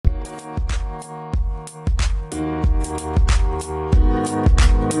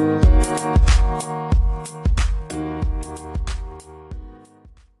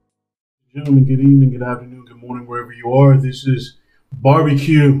gentlemen, good evening, good afternoon, good morning, wherever you are. This is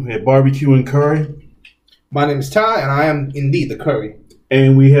Barbecue at Barbecue and Curry. My name is Ty, and I am indeed the Curry.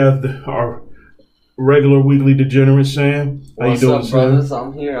 And we have our regular weekly degenerate, Sam. How What's you doing, up, Sam? brothers?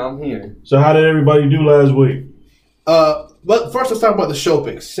 I'm here. So how did everybody do last week? But first, let's talk about the show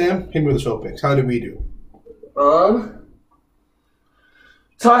picks. Sam, hit me with the show picks. How did we do?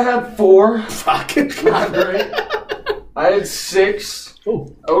 Ty had 4. Fuck. Not great. I had 6.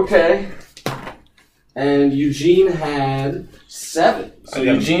 Oh. Okay. And Eugene had 7. So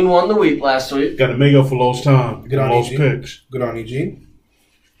Eugene won the week last week. Got to make up for lost time. Good on lost Eugene. picks. Good on Eugene.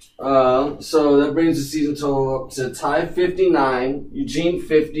 So that brings the season total up to Ty 59, Eugene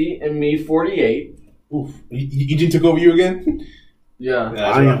 50, and me 48. Oof. Eugene took over you again? Yeah.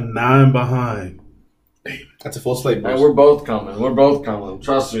 I am 9 behind. That's a full slate, And boys. we're both coming.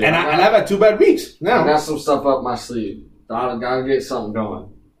 Trust me. And I've had 2 bad weeks I now. got some stuff up my sleeve. Gotta get something going.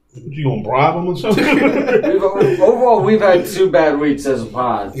 You gonna bribe them or something? Overall, we've had 2 bad weeks as a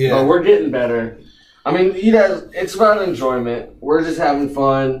pod, Yeah. but we're getting better. I mean, it's about enjoyment. We're just having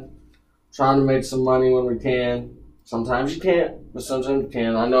fun, trying to make some money when we can. Sometimes you can't, but sometimes you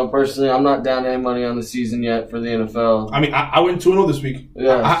can. I know personally, I'm not down any money on the season yet for the NFL. I mean, I went 2-0 this week.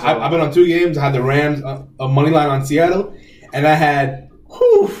 Yeah, I've been on 2 games. I had the Rams, a money line on Seattle, and I had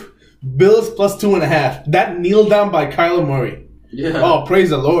Bills plus 2.5. That kneel down by Kyler Murray. Yeah. Oh, praise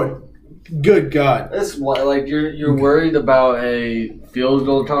the Lord. Good God. That's why, like, you're worried about a field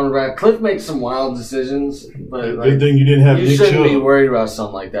goal coming back. Cliff makes some wild decisions, but like, Good thing you didn't have you Nick shouldn't be Chubb. worried about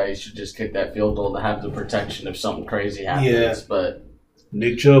something like that. You should just kick that field goal to have the protection if something crazy happens. Yeah. But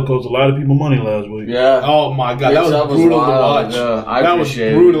Nick Chubb cost a lot of people money last week. yeah. Oh, my God. That Nick Chubb was was brutal to wild, watch. yeah. I That was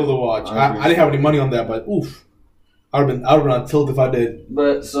appreciate it. brutal to watch. I I didn't have any money on that, but oof. I would have been on tilt if I did.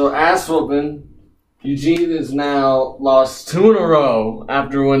 But so ass whooping, Eugene has now lost 2 in a row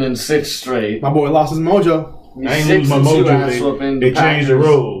after winning 6 straight. My boy lost his mojo. He's I ain't 6 lose my and 2 mojo. ass whooping. They changed the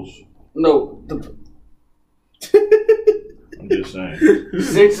rules. No, I'm just saying.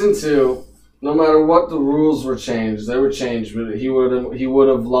 6 and 2. No matter what the rules were changed, they were changed, but he would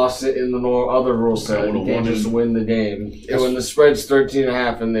have lost it in the other rule set. You can't just win the game. Yes. And when the spread's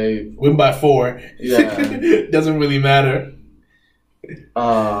 13.5 and they Win by 4. Yeah. Doesn't really matter.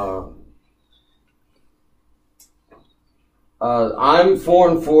 I'm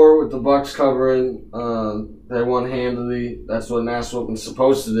 4-4 with the Bucks covering. They won handily. That's what an ass whooping's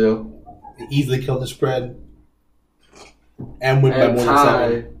supposed to do. They easily killed the spread. And win by And more Ty,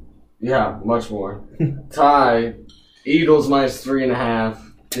 than 7. yeah, much more. Ty, Eagles minus 3.5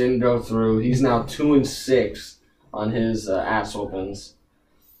 didn't go through. He's now 2-6 on his ass whoopings.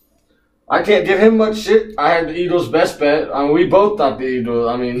 I can't give him much shit. I had the Eagles' best bet. I mean, we both thought the Eagles.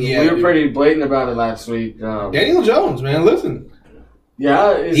 I mean, Yeah, we were dude. pretty blatant about it last week. Daniel Jones, man, listen.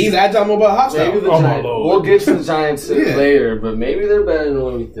 Yeah, He's agile, mobile, maybe hostile. the Oh, my Giants. Lord. We'll get to the Giants Yeah. later, but maybe they're better than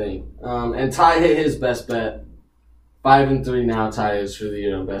what we think. And Ty hit his best bet. 5-3 now. Ty is for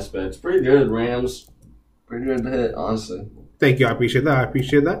the best bet. It's pretty good. Rams, pretty good hit, honestly. Thank you. I appreciate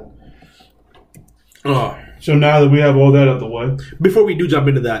that. Oh. So now that we have all that out the way, Before we do jump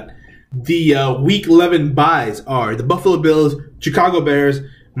into that, the Week 11 buys are the Buffalo Bills, Chicago Bears,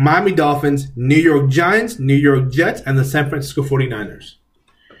 Miami Dolphins, New York Giants, New York Jets, and the San Francisco 49ers.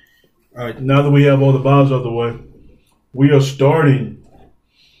 All right. now that we have all the vibes out the way, we are starting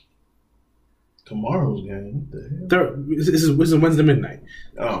tomorrow's game. What the hell? This is Wednesday midnight.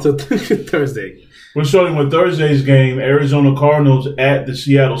 Oh. So Thursday. We're starting with Thursday's game, Arizona Cardinals at the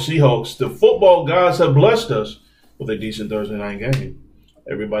Seattle Seahawks. The football gods have blessed us with a decent Thursday night game.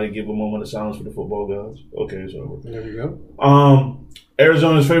 Everybody give a moment of silence for the football gods. Okay, it's over. There we go.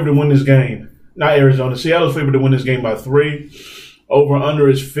 Arizona's favored to win this game. Not Arizona. Seattle's favored to win this game by 3. Over under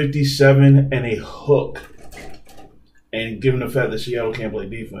is 57 and a hook. And given the fact that Seattle can't play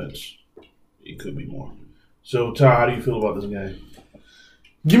defense, it could be more. So, Ty, how do you feel about this game?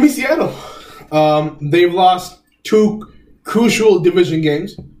 Give me Seattle. They've lost 2 crucial division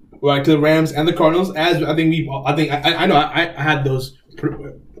games, right, to the Rams and the Cardinals. As I had those.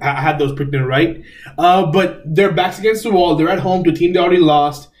 I had those picked in right, but their backs against the wall. They're at home to a team they already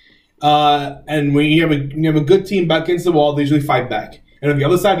lost, and when you have a good team back against the wall, they usually fight back. And on the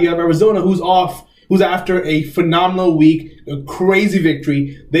other side, you have Arizona, who's after a phenomenal week, a crazy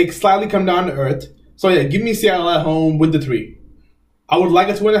victory. They slightly come down to earth. So yeah, give me Seattle at home with the 3. I would like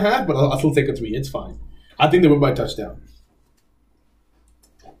a 2.5, but I'll still take a 3. It's fine. I think they win by a touchdown.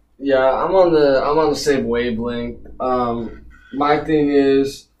 Yeah, I'm on the same wavelength. My thing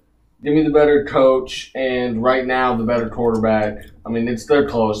is, give me the better coach, and right now the better quarterback. I mean, they're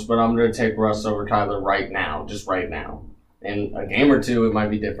close, but I'm going to take Russ over Tyler right now, just right now. In a game or two, it might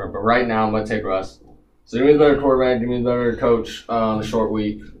be different. But right now, I'm going to take Russ. So give me the better quarterback. Give me the better coach on a short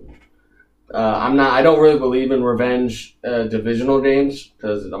week. I don't really believe in revenge divisional games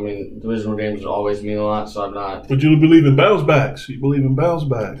because, divisional games always mean a lot, so I'm not. But you believe in bounce backs. You believe in bounce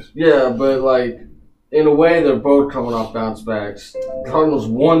backs. Yeah, but, in a way, they're both coming off bounce backs. The Cardinals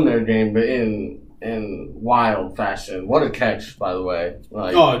won their game, but in wild fashion. What a catch, by the way.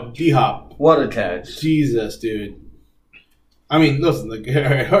 D-Hop. What a catch. Jesus, dude. Listen,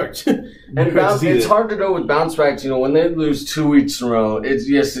 it hurts. It's hard to go with bounce backs. When they lose 2 weeks in a row,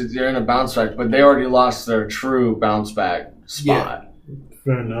 they're in a bounce back, but they already lost their true bounce back spot. Yeah.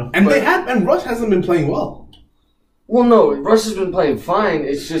 Fair enough. And Russ hasn't been playing well. Well, no, Russ has been playing fine.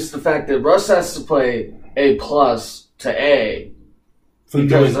 It's just the fact that Russ has to play A+ to A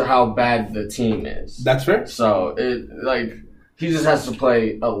because of how bad the team is. That's fair. So he just has to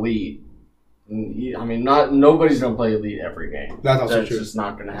play elite. Nobody's gonna play elite every game. That's also true. That's just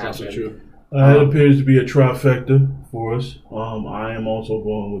not gonna happen. That's also true. It appears to be a trifecta for us. I am also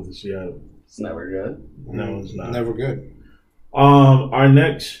going with the Seattle. It's never good. No, it's not. Never good. Our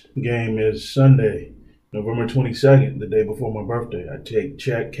next game is Sunday, November 22nd, the day before my birthday. I take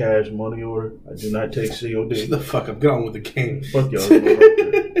check, cash, money order. I do not take COD. Shut the fuck up. Get on with the game. Fuck y'all. It's my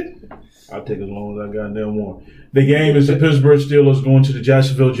birthday. I'll take as long as I goddamn want. The game is the Pittsburgh Steelers going to the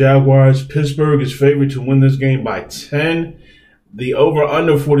Jacksonville Jaguars. Pittsburgh is favored to win this game by 10. The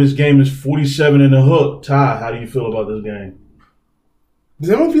over-under for this game is 47 and a hook. Ty, how do you feel about this game? Does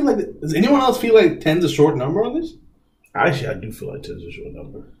anyone else feel like 10's a short number on this? Actually, I do feel like 10's a short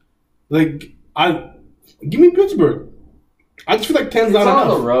number. Give me Pittsburgh. I just feel like 10's not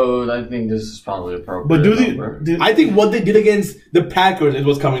enough. On the road, I think this is probably appropriate. But I think what they did against the Packers is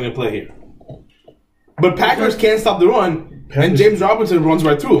what's coming into play here. But Packers can't stop the run, and James Robinson runs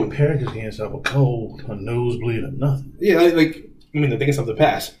right through him. Packers can't stop a cold, a nosebleed, or nothing. Yeah, they can stop the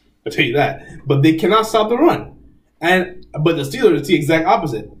pass. I'll tell you that. But they cannot stop the run. But the Steelers, it's the exact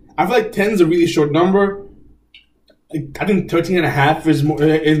opposite. I feel like 10's a really short number. I think 13.5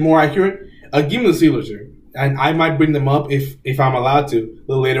 is more accurate. Give me the Steelers here. And I might bring them up if I'm allowed to a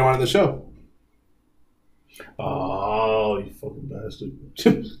little later on in the show. Oh, you fucking bastard.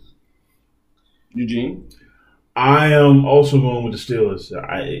 Eugene? I am also going with the Steelers.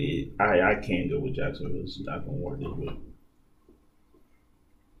 I can't go with Jacksonville. It's not going to work this way.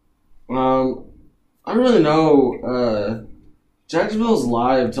 I don't really know. Jacksonville's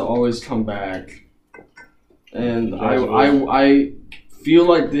live to always come back. And I feel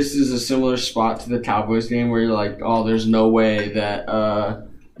like this is a similar spot to the Cowboys game where you're like, oh, there's no way that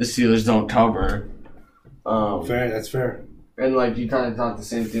the Steelers don't cover. Fair, that's fair. And you kind of thought the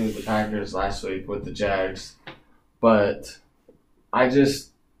same thing with the Packers last week with the Jags. But I'm going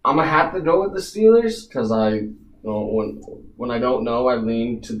to have to go with the Steelers because when I don't know, I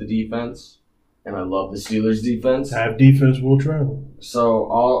lean to the defense. And I love the Steelers defense. Have defense will travel.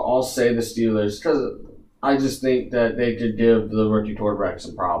 So I'll say the Steelers because I just think that they could give the rookie quarterback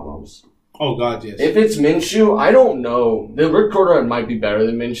some problems. Oh, God, yes. If it's Minshew, I don't know. The rookie quarterback might be better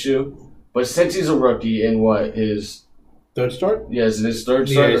than Minshew. But since he's a rookie in his third start? Yes, in his third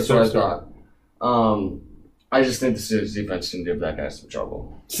start. Yeah, that's what I thought. I just think the Steelers defense can give that guy some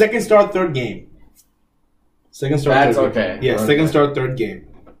trouble. Second start, third game. That's okay. Yeah, okay. Second start, third game.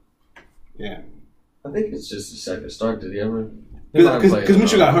 Yeah. I think it's just a second start. Did he ever? Because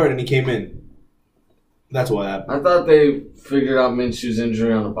Minshew got hurt and he came in. That's what happened. I thought they figured out Minshew's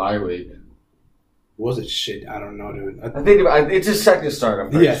injury on a bye week. Was it shit? I don't know, dude. I think it's his second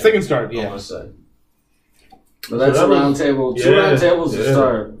start. Yeah, second start. Yeah. I want to say. But that's a round table. Two round tables to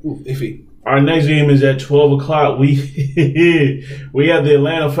start. Ooh, iffy. Our next game is at 12 o'clock. We have the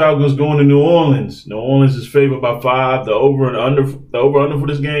Atlanta Falcons going to New Orleans. New Orleans is favored by 5. The over under for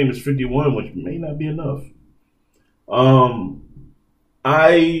this game is 51, which may not be enough.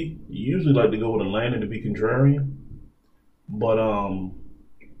 I usually like to go with Atlanta to be contrarian, but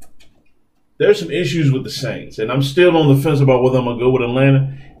there's some issues with the Saints, and I'm still on the fence about whether I'm gonna go with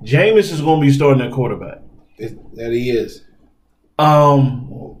Atlanta. Jameis is gonna be starting at quarterback. That he is.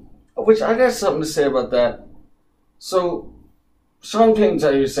 Which I got something to say about that. So, Sean Payton's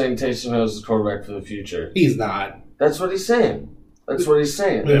out here saying Taysom Hill is the quarterback for the future. He's not. That's what he's saying. That's what he's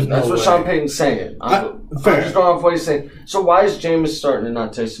saying. There's That's no what way. Sean Payton's saying. I'm just going off what he's saying. So why is Jameis starting and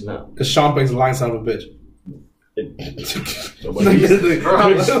not Taysom Hill? Because Sean Payton's a lying son of a bitch. I'm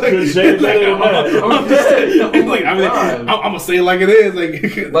gonna say it like it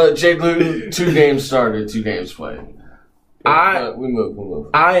is. But Jay Gluten, 2 games started, 2 games played. We move.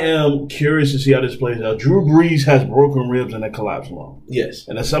 I am curious to see how this plays out. Drew Brees has broken ribs and a collapsed lung. Yes.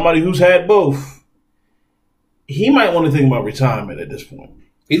 And as somebody who's had both, he might want to think about retirement at this point.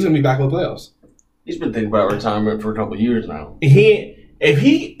 He's gonna be back in the playoffs. He's been thinking about retirement for a couple of years now. If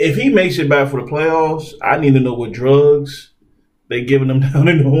he makes it back for the playoffs, I need to know what drugs they giving him down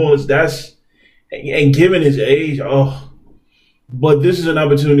in New Orleans. And given his age, but this is an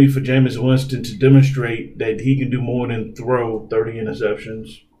opportunity for Jameis Winston to demonstrate that he can do more than throw 30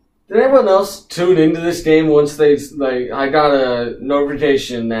 interceptions. Did anyone else tune into this game once I got a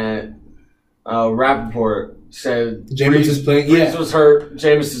notification that Rappaport said Jameis is playing. Breeze was hurt.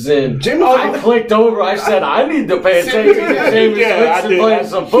 Jameis is in. I clicked over. I said, I need to pay attention to Jameis Winston playing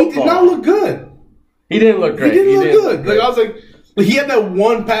some football. He did not look good. He didn't look great. He didn't look good. Like I was like, he had that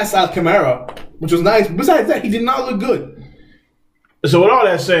one pass out Kamara, which was nice. Besides that, he did not look good. So with all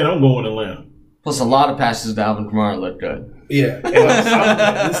that saying, I'm going Atlanta. Plus, a lot of passes to Alvin Kamara looked good. Yeah,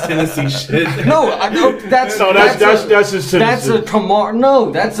 this Tennessee shit. That's his Tennessee. That's a Kamara.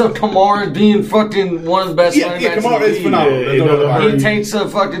 No, that's a Kamara being fucking one of the best. Yeah, Kamara is phenomenal. He takes a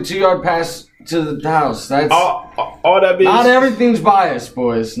fucking 2-yard pass to the house. That's all that. Not everything's biased,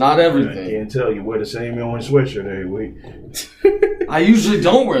 boys. Not everything. I can't tell you wear the same orange sweatshirt every week. I usually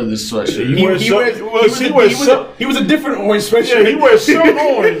don't wear this sweatshirt. He was a different orange sweatshirt. Yeah, he wears some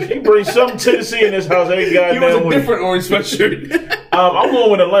orange. He brings some Tennessee in his house every goddamn week. He was a different orange sweatshirt. I'm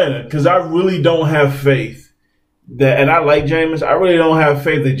going with Atlanta because I really don't have faith that, and I like Jameis. I really don't have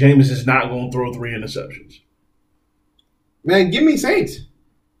faith that Jameis is not going to throw 3 interceptions. Man, give me Saints.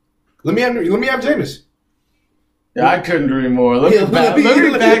 Let me have Jameis. Yeah, I couldn't agree more. Let me back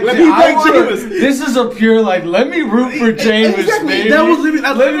Jameis. This is a pure let me root for Jameis. Exactly. Baby.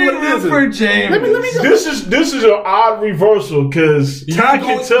 Let me root for Jameis. This is an odd reversal because Ty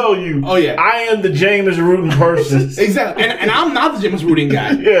can tell you. Oh yeah, I am the Jameis rooting person. Exactly, and I'm not the Jameis rooting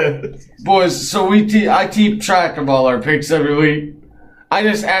guy. Yeah, boys. So I keep track of all our picks every week. I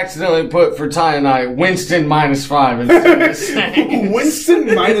just accidentally put for Ty and I Winston -5 Winston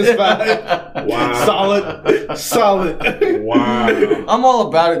 -5. Wow. Solid. Wow. I'm all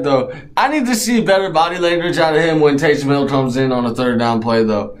about it though. I need to see better body language out of him when Taysom Hill comes in on a 3rd down play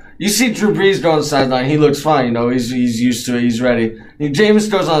though. You see Drew Brees go on the sideline, he looks fine, he's used to it, he's ready. Jameis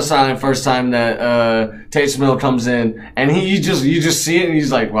goes on the sideline first time that Taysom Hill comes in, and you just see it, and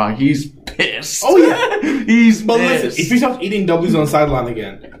he's like, wow, he's pissed. Oh yeah, he's but pissed. Listen, if he starts eating W's on the sideline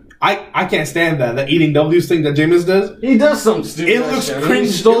again, I can't stand that eating W's thing that Jameis does. He does some stupid. It looks cringe.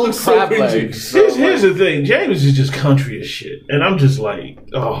 He stole it looks so crab cringy. legs. So Here's the thing, Jameis is just country as shit, and I'm just like,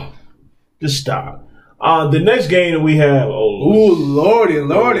 just stop. The next game that we have, lordy. I'm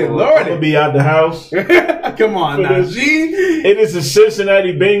gonna be out the house. Come on now, G. It is the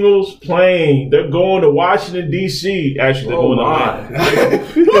Cincinnati Bengals playing. They're going to Washington D.C. Actually, they're going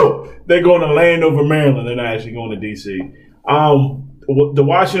to they're going to Landover, Maryland. They're not actually going to D.C. The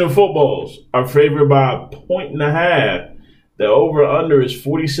Washington Footballs are favored by 1.5. The over under is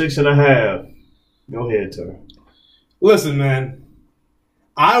 46.5. Go ahead, Tur. Listen, man,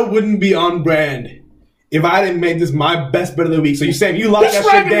 I wouldn't be on brand if I didn't make this my best bet of the week. So you saying you lock that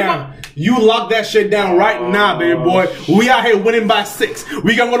shit down. You lock that shit down right now, baby boy. We out here winning by 6.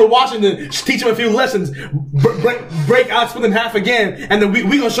 We gonna go to Washington, teach them a few lessons, break Alex Smith in half again, and then we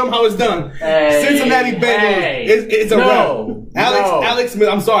gonna show them how it's done. Cincinnati Bengals, it's a wrap. Alex Smith,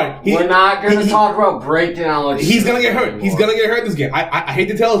 I'm sorry. We're not gonna talk about breaking Alex. He's gonna get hurt. He's gonna get hurt this game. I hate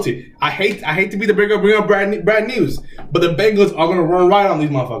to tell it to you. I hate to be the bring up bad news, but the Bengals are gonna run right on these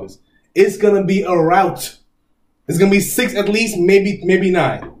motherfuckers. It's gonna be a rout. It's gonna be 6 at least, maybe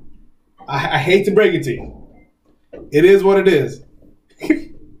 9. I hate to break it to you. It is what it is.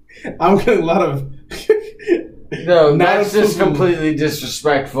 I'm getting a lot of. No, that's just completely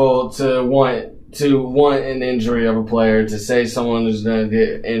disrespectful to want an injury of a player, to say someone is gonna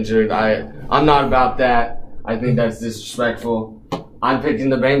get injured. I'm not about that. I think that's disrespectful. I'm picking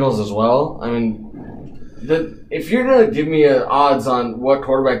the Bengals as well. I mean, if you're going to give me odds on what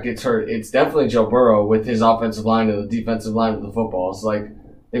quarterback gets hurt, it's definitely Joe Burrow with his offensive line and the defensive line of the football. It's like,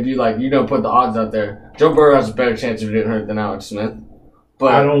 if you don't put the odds out there, Joe Burrow has a better chance of getting hurt than Alex Smith.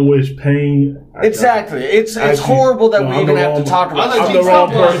 But I don't wish pain. Exactly. It's horrible that we even have to talk about I'm the wrong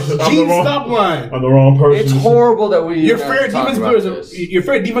person. Stop lying. I'm the wrong person. It's horrible that we Your favorite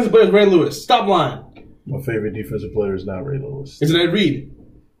defensive player is Ray Lewis. Stop lying. My favorite defensive player is not Ray Lewis. It's Ed Reed.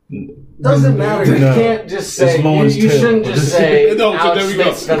 Doesn't matter. You can't just say. You shouldn't just say Alex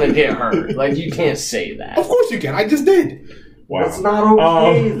Smith's gonna get hurt. Like, you can't say that. Of course you can. I just did. Wow. That's not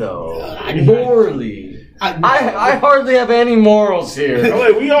okay though. Morally. I hardly have any morals here.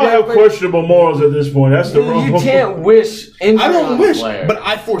 Like, we all have questionable morals at this point. That's the wrong. You can't wish injury I don't on wish, a player. but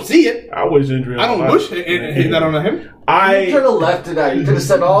I foresee it. I wish injury. I don't wish that on him. You could have left it out. You could have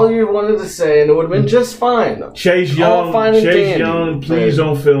said all you wanted to say, and it would have been just fine. Chase All Young. fine and Chase dandy. Young. Please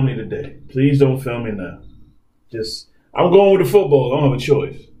don't fail me today. Please don't fail me now. I'm going with the football. I don't have a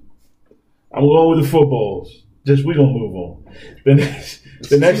choice. I'm going with the footballs. We gonna move on. The next.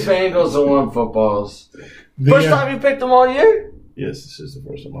 Bengals have won footballs. The, First time you picked them all year? Yes, this is the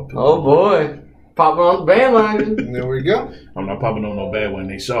first time I picked. Oh them. boy, popping on the bandwagon. There we go. I'm not popping on no bad one.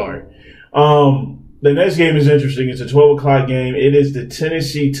 They sorry. The next game is interesting. It's a 12 o'clock game. It is the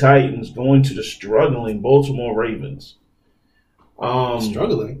Tennessee Titans going to the struggling Baltimore Ravens.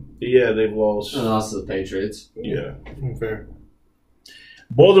 Struggling. Yeah, they've lost. And lost to the Patriots. Yeah. Fair.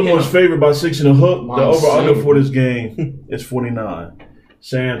 Baltimore's favored by 6 and a hook. The Monsoon. over-under for this game is 49.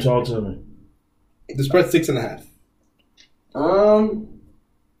 Sam, talk to me. The spread's 6.5.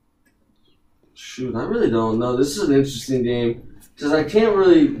 Shoot, I really don't know. This is an interesting game because I can't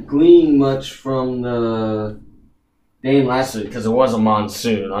really glean much from the game last week because it was a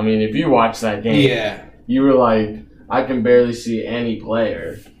monsoon. I mean, if you watch that game, Yeah. you were like, I can barely see any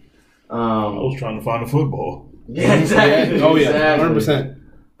player. I was trying to find a football. Yeah, exactly. Oh, yeah. exactly.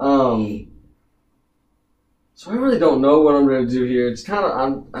 100%. So I really don't know what I'm going to do here. It's kind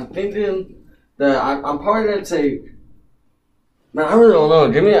of I'm thinking that I'm probably going to take. Man, I really don't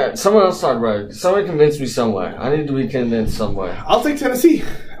know. Give me someone else talk about it. Somebody convince me somewhere. I need to be convinced somewhere. I'll take Tennessee.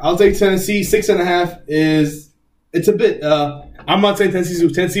 6.5 is it's a bit. I'm not saying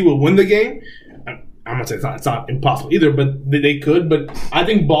Tennessee will win the game. I'm not saying it's not impossible either, but they could. But I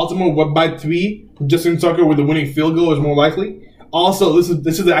think Baltimore by 3, Justin Tucker with the winning field goal is more likely. Also,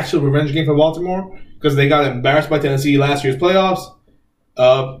 this is the actual revenge game for Baltimore because they got embarrassed by Tennessee last year's playoffs.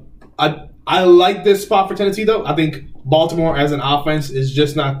 I like this spot for Tennessee though. I think Baltimore as an offense is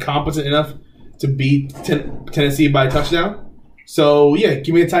just not competent enough to beat Tennessee by a touchdown. So yeah,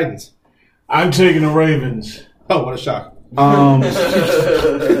 give me the Titans. I'm taking the Ravens. Oh, what a shock!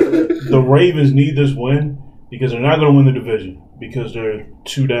 The Ravens need this win because they're not going to win the division because they're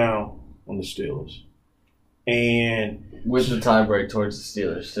 2 down on the Steelers. And With the tiebreak towards the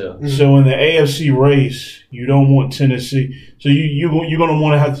Steelers, too. so in the AFC race, you don't want Tennessee. So you're going to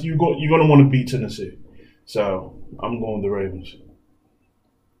want to you're going to want to beat Tennessee. So I'm going with the Ravens.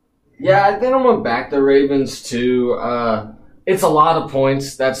 Yeah, I think I'm going to back the Ravens, too. It's a lot of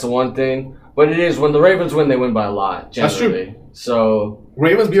points. That's the one thing. But it is, when the Ravens win, they win by a lot, generally. That's true. So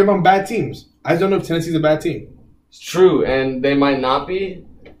Ravens beat up on bad teams. I don't know if Tennessee's a bad team. it's true, and they might not be.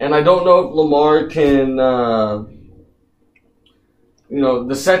 And I don't know if Lamar can,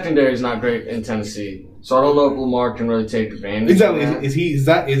 the secondary is not great in Tennessee. So I don't know if Lamar can really take advantage Exactly. of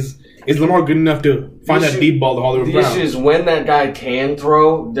that. Is Lamar good enough to find that deep ball to Hollywood The Brown? issue is when that guy can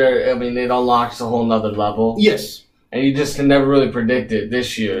throw, it unlocks a whole nother level. Yes. And you just can never really predict it.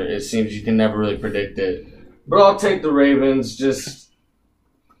 This year, it seems you can never really predict it. But I'll take the Ravens.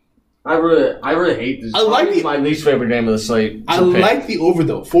 I really hate this. I like Probably my least favorite game of the slate. I like the over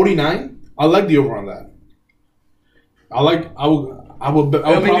though. 49. I like the over on that. I will.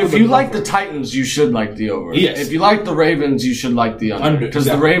 if you like the Titans, you should like the over. Yes. If you like the Ravens, you should like the under. Because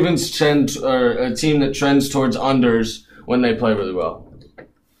exactly. the Ravens are a team that trends towards unders when they play really well.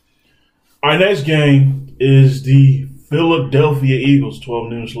 Our next game is the Philadelphia Eagles 12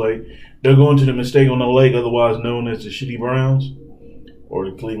 noon slate. They're going to the Mistake on the Lake, otherwise known as the Shitty Browns or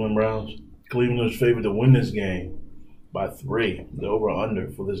the Cleveland Browns. Cleveland is favored to win this game by 3. The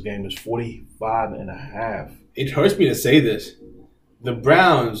over-under for this game is 45.5. It hurts me to say this. The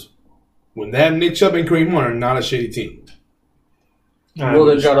Browns, when they have Nick Chubb and Kareem Hunt, are not a shitty team. Well,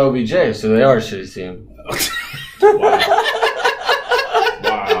 they've got OBJ, so they are a shitty team.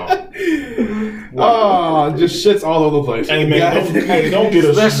 Oh, just shits all over the place. Hey, man, don't get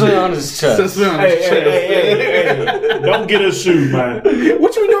us Especially on his chest. Especially on his chest. Hey, don't get us sued, man.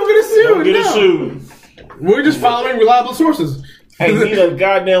 What you don't get us sued? Don't get us No. sued. We're just following reliable sources. Hey, neither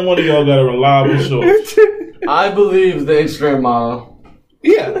goddamn one of y'all got a reliable source. I believe the Instagram model.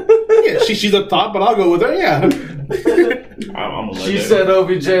 Yeah. She's up top, but I'll go with her. Yeah. I'm gonna let She that said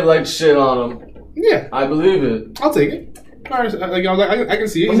OBJ like shit on him. Yeah. I believe it. I'll take it. I can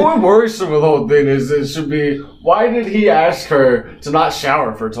see The it. more worrisome of the whole thing is it should be, why did he ask her to not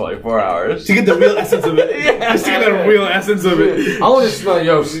shower for 24 hours? To get the real essence of it. Just to get the real essence of it. I want to smell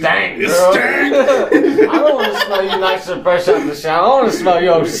your stank, girl. Stank. I don't want to smell you nice and fresh out of the shower. I want to smell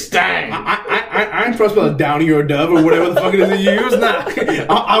your stank. I ain't supposed to spell Downy or Dove or whatever the fuck it is that you use. Nah.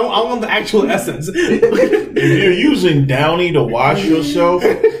 I want the actual essence. If you're using Downy to wash yourself,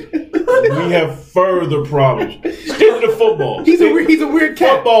 We have further problems. Stick to football. He's a weird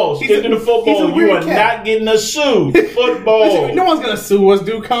cat. Football. Stick to the football. You are not getting a suit. Football. No one's gonna sue us,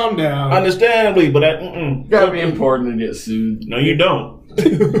 dude. Calm down. Understandably, but Gotta be important to get sued. no, you don't.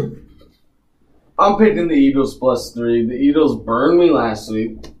 I'm picking the Eagles +3. The Eagles burned me last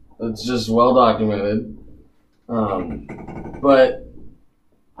week. It's just well documented. But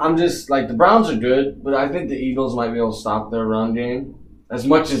I'm just like the Browns are good, but I think the Eagles might be able to stop their run game as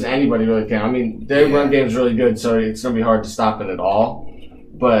much as anybody really can. I mean, their run game is really good, so it's gonna be hard to stop it at all.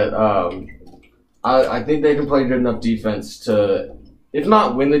 But I think they can play good enough defense to, if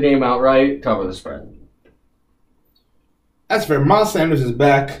not win the game outright, cover the spread. That's fair. Miles Sanders is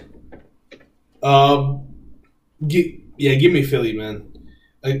back. Give me Philly, man.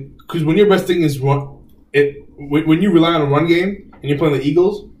 Because when your best thing is when you rely on a run game and you're playing the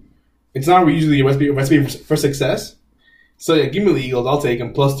Eagles, it's not usually your recipe for success. So yeah, give me the Eagles. I'll take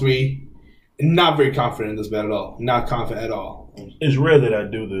them +3. Not very confident in this bet at all. Not confident at all. It's rare that I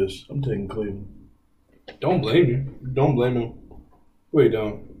do this. I'm taking Cleveland. Don't blame you. Don't blame him. Wait,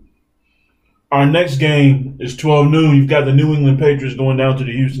 don't. Our next game is 12 noon. You've got the New England Patriots going down to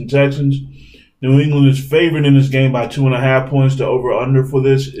the Houston Texans. New England is favored in this game by 2.5 points. The over-under for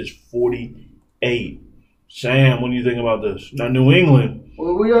this is 48. Sam, what do you think about this? Now, New England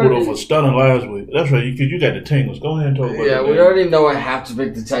put off a stunner last week. That's right, because you got the tingles. Go ahead and talk about it. Yeah, we already know I have to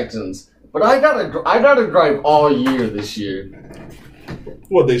pick the Texans. But I gotta gripe all year this year.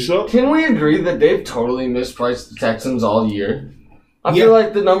 What, they suck? Can we agree that they've totally mispriced the Texans all year? I feel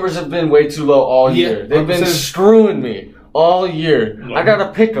like the numbers have been way too low all year. They've been screwing me all year. I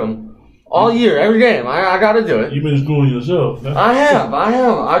gotta pick them all year, every game. I gotta do it. You've been screwing yourself. Huh? I have.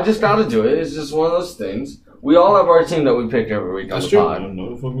 I just gotta do it. It's just one of those things. We all have our team that we pick every week on the pod.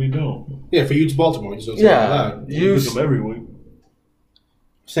 No, the fuck we don't. Yeah, for you it's Baltimore. You You pick them every week.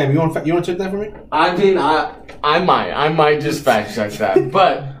 Sam, you want to check that for me? I mean, I might just fact check that.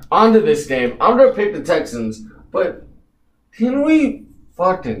 But onto this game, I'm gonna pick the Texans. But can we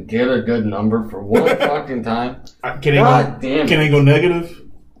fucking get a good number for one fucking time? Can they go negative?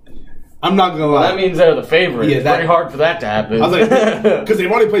 I'm not gonna lie. That means they're the favorite. Yeah, it's pretty hard for that to happen. I was like, because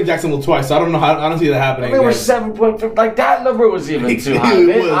they've only played Jacksonville twice, so I don't know how. I don't see that happening. They were 7.5. Like that number was even too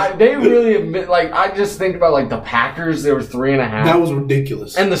high. They really admit. Like I just think about like the Packers. They were 3.5. That was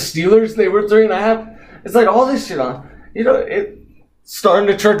ridiculous. And the Steelers, they were 3.5. It's like all this shit on. It's starting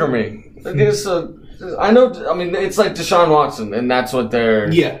to trigger me. I know. I mean, it's like Deshaun Watson, and that's what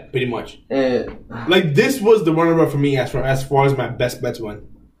they're. Yeah, pretty much. Like this was the runner up for me as far as my best bets went.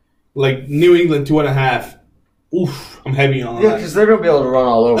 Like New England 2.5. Oof, I'm heavy on that. Yeah, because they're gonna be able to run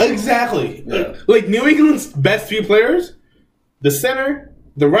all over. Exactly. Yeah. Like New England's best 3 players, the center,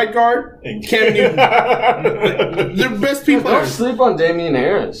 the right guard, and Cam Newton. Their best 3 players. Don't sleep on Damian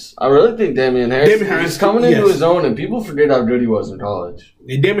Harris. I really think Damian Harris is coming into his own, and people forget how good he was in college.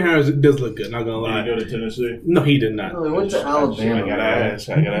 Yeah, Damian Harris does look good. Not gonna lie. Did he go to Tennessee? No, he did not. No, he went to Alabama. I gotta ask.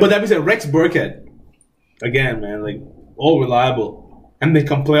 But that being said, Rex Burkhead, again, man, like all reliable. And they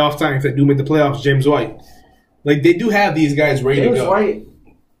come playoff time. If they do make the playoffs, James White. Like, they do have these guys ready to go. James White,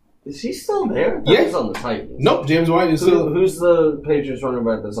 is he still there? Yeah. He's on the Titans. Nope, James White is still... Who's the Patriots running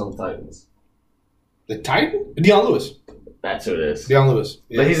back that's on the Titans? The Titan? Deion Lewis. That's who it is. Deion Lewis.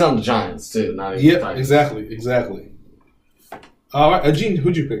 Yeah. But he's on the Giants, too, not even the Titans. Exactly. All right, Gene,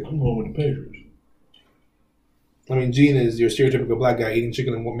 who'd you pick? I'm going with the Patriots. I mean, Gene is your stereotypical black guy eating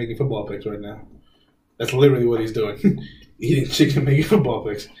chicken and making football picks right now. That's literally what he's doing. Eating chicken, making football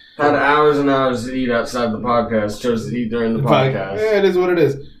picks. Had hours and hours to eat outside the podcast. Chose to eat during the podcast. Yeah, it is what it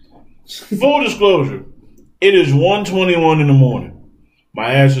is. Full disclosure, it is 1:21 in the morning.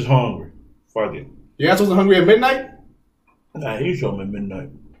 My ass is hungry. Fuck it. Your ass wasn't hungry at midnight? Nah, he showed me at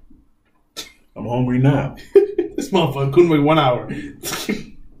midnight. I'm hungry now. This motherfucker couldn't wait 1 hour.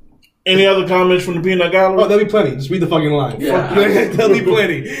 Any other comments from the peanut gallery? Oh, there'll be plenty. Just read the fucking line. Yeah. There'll be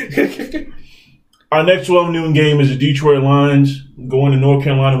plenty. Our next 12 noon game is the Detroit Lions going to North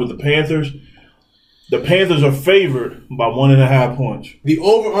Carolina with the Panthers. The Panthers are favored by 1.5 points. The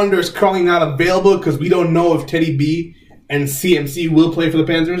over-under is currently not available because we don't know if Teddy B and CMC will play for the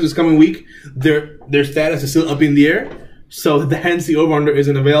Panthers this coming week. Their status is still up in the air, so hence the over-under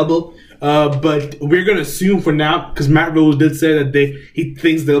isn't available. But we're going to assume for now, because Matt Rule did say that he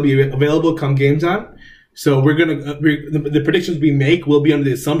thinks they'll be available come game time. So we're gonna the predictions we make will be under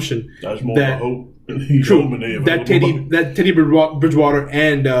the assumption that Teddy Bridgewater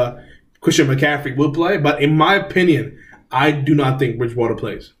and Christian McCaffrey will play. But in my opinion, I do not think Bridgewater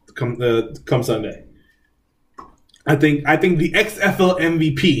plays come Sunday. I think the XFL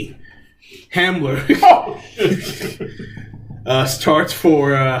MVP Hamler starts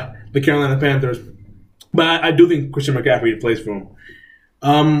for the Carolina Panthers. But I do think Christian McCaffrey plays for him.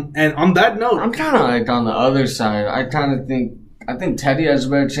 And on that note, I'm kind of like on the other side. I think Teddy has a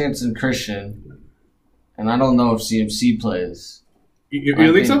better chance than Christian, and I don't know if CMC plays. you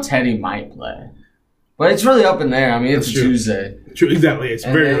I think so? Teddy might play, but it's really up in there. I mean, it's a Tuesday. True, exactly. It's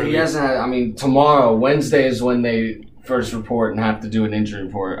And very then early. he hasn't had, I mean, tomorrow, Wednesday is when they first report and have to do an injury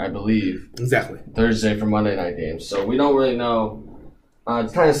report, I believe. Exactly. Thursday for Monday night games. So we don't really know.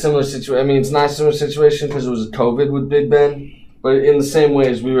 It's kind of similar situation. I mean, it's not a similar situation because it was COVID with Big Ben, but in the same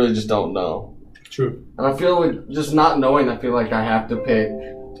ways, we really just don't know. True. And I feel like just not knowing, I feel like I have to pick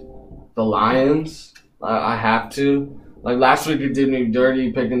the Lions. I have to. Like last week, it did me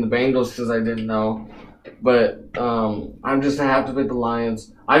dirty picking the Bengals because I didn't know. But I'm just going to have to pick the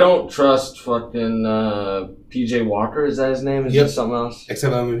Lions. I don't trust fucking PJ Walker. Is that his name? Is Yep. it something else?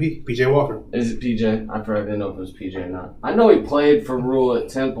 Except MVP, PJ Walker. Is it PJ? I didn't know if it was PJ or not. I know he played for Rule at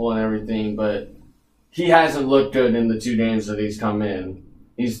Temple and everything, but he hasn't looked good in the 2 games that he's come in.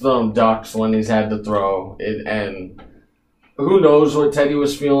 He's thrown ducks when he's had to throw. And who knows what Teddy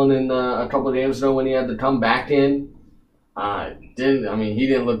was feeling in a couple of games ago when he had to come back in. He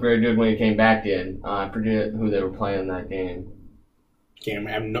didn't look very good when he came back in. I forget who they were playing that game. I can't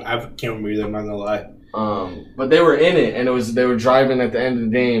remember either. I'm not gonna lie. But they were in it, and they were driving at the end of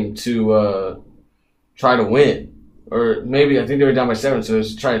the game to try to win, or maybe I think they were down by 7, so it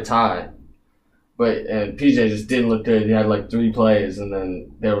was to try to tie. But PJ just didn't look good. He had like 3 plays, and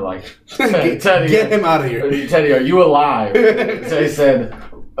then they were like, "Teddy, Get him out of here. Teddy, are you alive?" So he said,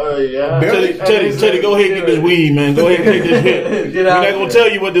 "Yeah." Teddy, go ahead and get this weed, man. Go ahead and take this hit. We're not going to tell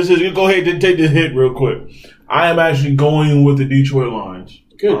you what this is. You go ahead and take this hit real quick. I am actually going with the Detroit Lions.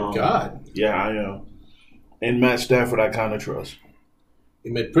 Good God. Yeah, I am. And Matt Stafford, I kind of trust.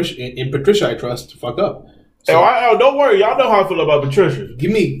 In Patricia, I trust. Fuck up. So, Don't worry. Y'all know how I feel about Patricia.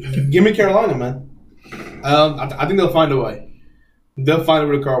 give me Carolina, man. I think they'll find a way. They'll find a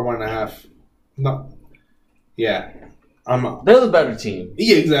way to cover 1.5. No. Yeah. They're the better team.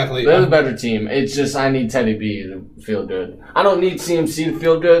 Yeah, exactly. They're the better team. It's just I need Teddy B to feel good. I don't need CMC to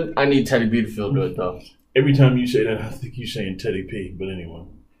feel good. I need Teddy B to feel good, though. Every time you say that, I think you're saying Teddy P. But anyway.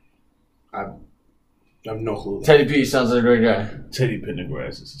 I have no clue. Teddy P sounds like a great guy. Teddy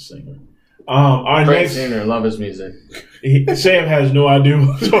Pendergrass is a singer. Our Great next singer. Love his music. Sam has no idea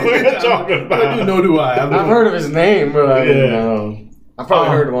what we're talking about. I do know do I. I've heard of his name, but I don't Yeah. know. I've probably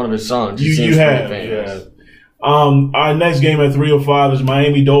heard of one of his songs. He You seems have. pretty famous. Yeah. Our next game at 3:05 is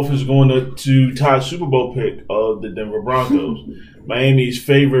Miami Dolphins going to tie Super Bowl pick of the Denver Broncos. Miami is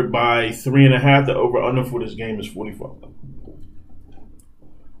favored by 3.5. The over/under for this game is 45.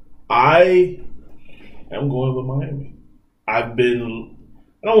 I am going with Miami. I've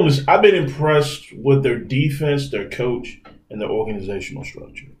been impressed with their defense, their coach, and their organizational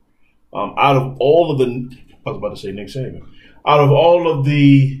structure. Out of all of the, I was about to say Nick Saban. Out of all of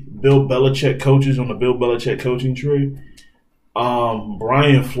the Bill Belichick coaches on the Bill Belichick coaching tree,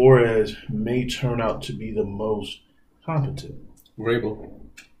 Brian Flores may turn out to be the most competent. Vrabel.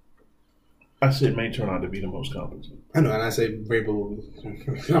 I said may turn out to be the most competent. I know, and I say Vrabel will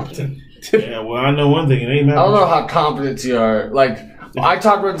be competent. Yeah, well, I know one thing. It ain't I don't know matter. how competent you are. Like, I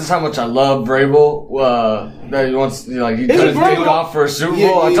talked about this how much I love Vrabel. That he wants, he cut his dick Vrabel? off for a Super Bowl. Yeah,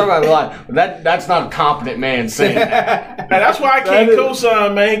 I yeah. talk about it a lot. But that's not a competent man saying that. And that's why I can't That is-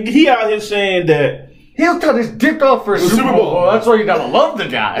 co-sign, man. He out here saying that. He'll cut his dick off for a Super Bowl. Well, that's why you gotta love the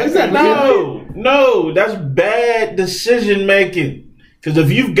guy. Exactly. No, that's bad decision making. Because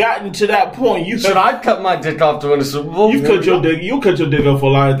if you've gotten to that point, Should I cut my dick off to win a Super Bowl? you've cut your dick. You cut your dick off for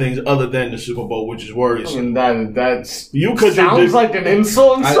a lot of things other than the Super Bowl, which is I worrisome. mean, that's You cut your sounds dick. like an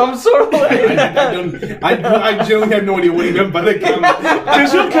insult in some sort of way. I generally have no idea what he meant by that comment.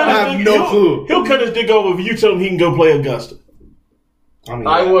 Because he'll cut I his have dick. no clue. He'll cut his dick off if you tell him he can go play Augusta. mean,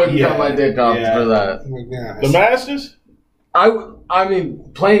 I would yeah, cut my dick off yeah. for that. Yeah. The Masters. I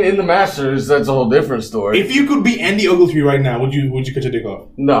mean, playing in the Masters, that's a whole different story. If you could be Andy Ogletree right now, would you cut your dick off?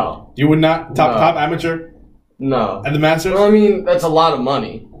 No. You would not? Top No. top amateur No. at the Masters? Well, I mean, that's a lot of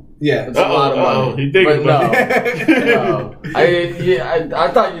money. Yeah. It's a lot of money. He thinking But about it. no. I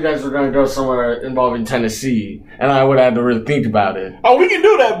thought you guys were going to go somewhere involving Tennessee, and I would have to really think about it. Oh, we can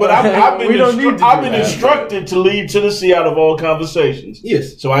do that, but I've been, We don't need to I've do been that. instructed to leave Tennessee out of all conversations.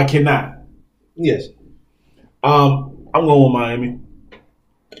 Yes. So I cannot. Yes. I'm going with Miami.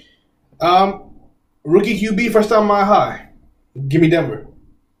 Rookie QB first time mile high. Give me Denver.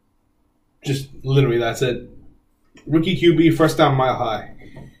 Just literally, that's it. Rookie QB first time mile high.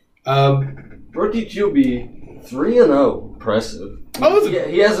 Rookie QB, 3-0. Impressive. Oh, is it?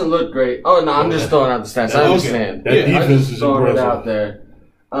 He hasn't looked great. Oh, no, I'm just throwing out the stats. I Okay. understand. That Yeah, defense I'm just is throwing it impressive. out there.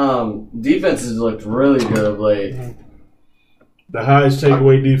 Defenses looked really good of late. The highest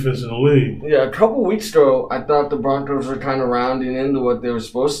takeaway defense in the league. Yeah, a couple weeks ago, I thought the Broncos were kind of rounding into what they were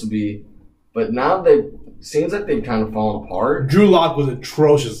supposed to be, but now seems like they've kind of fallen apart. Drew Lock was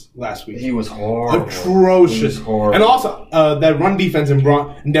atrocious last week. He was horrible. Atrocious. He was horrible. And also, that run defense in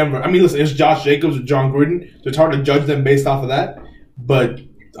Denver. I mean, listen, it's Josh Jacobs or John Gruden, so it's hard to judge them based off of that. But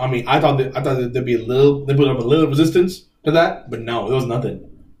I mean, I thought there'd be they put up a little resistance to that, but no, it was nothing.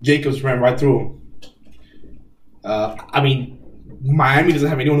 Jacobs ran right through him. I mean, Miami doesn't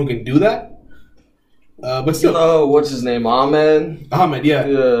have anyone who can do that. But still, Oh, what's his name? Ahmed? Ahmed, yeah.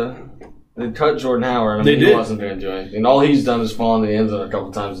 Yeah. They cut Jordan Howard. I mean, They he did. wasn't going to do anything. All he's done is fall in the end zone a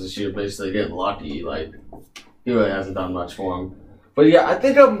couple times this year, basically getting lucky. Like, he really hasn't done much for him. But yeah, I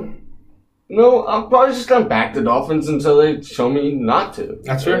think I'm probably just going to back the Dolphins until they show me not to.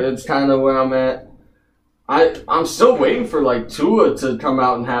 That's fair. It's kind of where I'm at. I'm still waiting for, like, Tua to come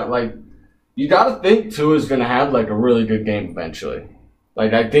out and have, like, you got to think Tua's going to have, like, a really good game eventually.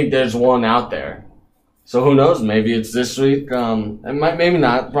 Like, I think there's one out there. So who knows? Maybe it's this week. Maybe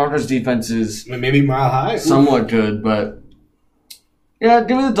not. Broncos defense is Maybe mile high. somewhat good, but yeah,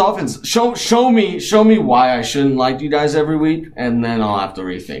 give me the Dolphins. Show me why I shouldn't like you guys every week, and then I'll have to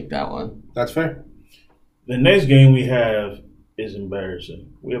rethink that one. That's fair. The next game we have is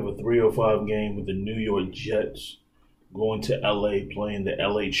embarrassing. We have a 3:05 game with the New York Jets going to LA playing the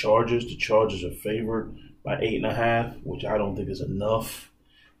LA Chargers. The Chargers are favored by 8.5, which I don't think is enough.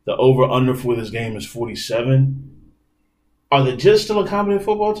 The over-under for this game is 47. Are the Jets still a competent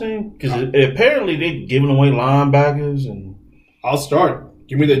football team? Because apparently they've given away linebackers and I'll start.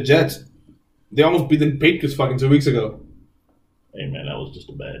 Give me the Jets. They almost beat the Patriots fucking 2 weeks ago. hey man, that was just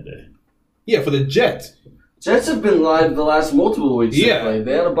a bad day. Yeah, for the Jets. Jets have been live the last multiple weeks. Yeah.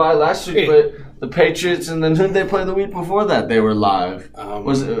 They had a bye last week, but the Patriots, and then who did they play the week before that? They were live.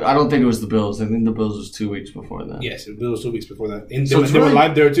 I don't think it was the Bills. I think the Bills was 2 weeks before that. Yes, it was 2 weeks before that. And So they were really-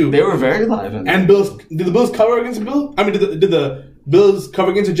 live there too. They were very live. And did the Bills cover against the Bills? I mean, did the Bills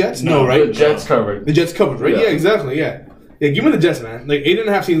cover against the Jets? No, right? The Jets covered. The Jets covered, right? Yeah. Yeah, exactly. Yeah, give me the Jets, man. Like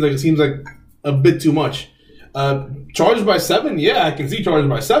 8.5 seems like a bit too much. Chargers by 7. Yeah, I can see Chargers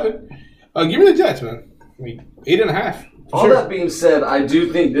by 7. Give me the Jets, man. I mean, 8.5. All that being said, I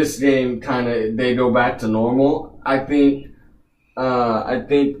do think this game they go back to normal. I think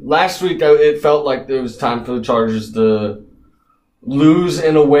last week it felt like there was time for the Chargers to lose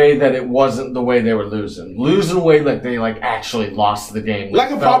in a way that it wasn't the way they were losing. Lose in a way like they actually lost the game. Like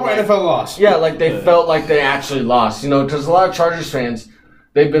a proper NFL loss. Yeah, like they felt like they actually lost. Because a lot of Chargers fans,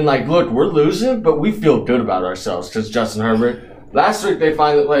 they've been like, look, we're losing, but we feel good about ourselves because Justin Herbert. Last week they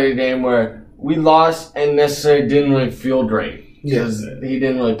finally played a game where we lost and necessarily didn't really feel great because he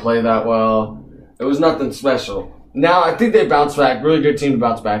didn't really play that well. It was nothing special. Now I think they bounced back. Really good team to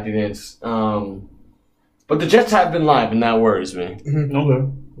bounce back against. But the Jets have been live, and that worries me.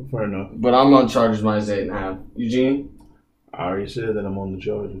 Okay, fair enough. But I'm on Chargers minus 8.5. Eugene? I already said that I'm on the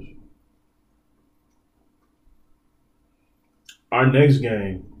Chargers. Our next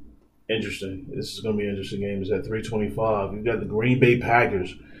game, interesting. This is going to be an interesting game. Is at 3:25. You've got the Green Bay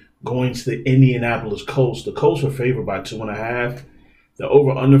Packers going to the Indianapolis Colts. The Colts are favored by 2.5. The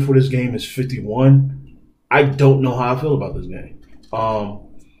over-under for this game is 51. I don't know how I feel about this game.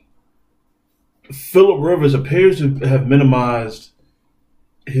 Phillip Rivers appears to have minimized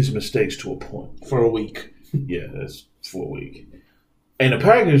his mistakes to a point. For a week. Yeah, that's for a week. And the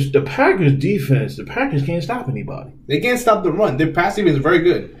Packers defense, the Packers can't stop anybody. They can't stop the run. Their pass defense is very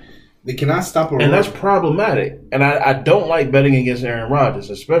good. They cannot stop a run. And that's problematic. And I don't like betting against Aaron Rodgers,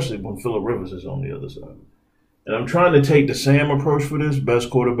 especially when Phillip Rivers is on the other side. And I'm trying to take the Sam approach for this, best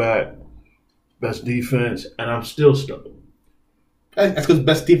quarterback, best defense, and I'm still stuck. That's because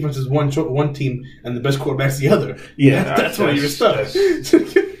best defense is one team and the best quarterback's the other. Yeah, that's why you're stuck.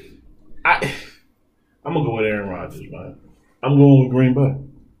 I'm going to go with Aaron Rodgers, man. I'm going with Green Bay.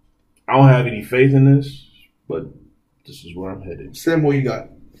 I don't have any faith in this, but this is where I'm headed. Sam, what you got?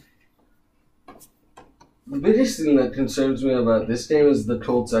 The biggest thing that concerns me about this game is the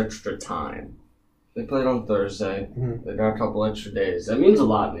Colts' extra time. They played on Thursday. Mm-hmm. They got a couple extra days. That means a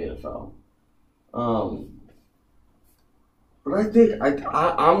lot in the NFL. But I think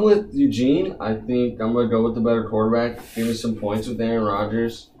I'm with Eugene. I think I'm going to go with the better quarterback. Give me some points with Aaron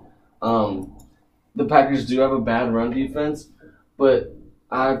Rodgers. The Packers do have a bad run defense, but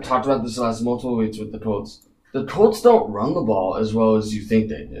I've talked about this the last multiple weeks with the Colts. The Colts don't run the ball as well as you think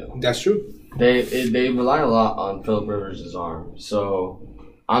they do. That's true. They rely a lot on Phillip Rivers' arm. So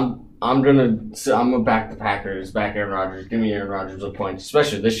I'm gonna back the Packers, back Aaron Rodgers. Give me Aaron Rodgers a point,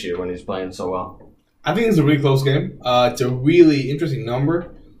 especially this year when he's playing so well. I think it's a really close game. It's a really interesting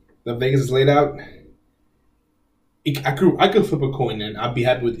number. that Vegas has laid out, I could flip a coin and I'd be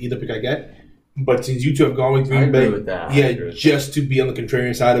happy with either pick I get. But since you two have gone with Green Bay, with that. just to be on the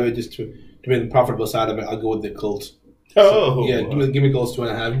contrarian side of it, just to be on the profitable side of it, I'll go with the Colts. Oh, Yeah, give me Colts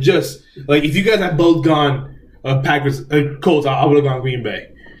 2.5. Just like if you guys have both gone Packers, Colts, I would have gone Green Bay.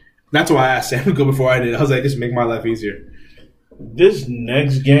 That's why I asked Sam to go before I did. I was like, just make my life easier. This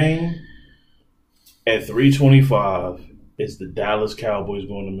next game at 3:25 is the Dallas Cowboys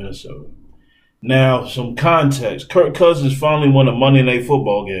going to Minnesota. Now, some context. Kirk Cousins finally won a Monday Night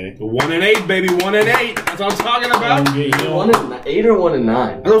Football game. 1-8, baby, 1-8. That's what I'm talking about. 1-8 or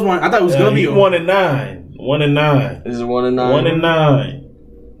 1-9? I thought it was gonna be 1-9. 1-9. Is it 1-9? 1-9.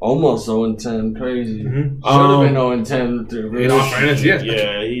 Almost 0-10. Crazy. Mm-hmm. Should have been 0-10. In all fairness, yeah.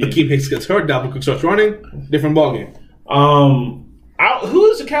 Akeem Hicks gets hurt. Dalvin Cook starts running. Different ballgame.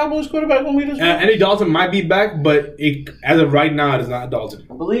 Who is the Cowboys quarterback when we just Andy Dalton might be back, but as of right now, it is not Dalton.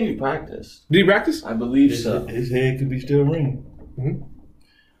 I believe he practiced. Did he practice? I believe so. His head could be still ringing. Mm-hmm.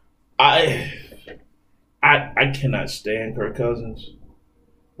 I cannot stand Kirk Cousins,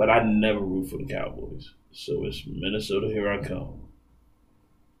 but I never root for the Cowboys. So it's Minnesota, here I come.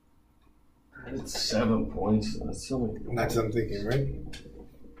 It's 7 points. That's so many points. That's what I'm thinking, right?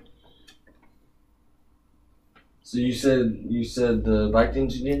 So you said the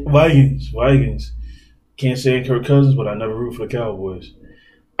Vikings again? Vikings. Can't stand Kirk Cousins, but I never root for the Cowboys.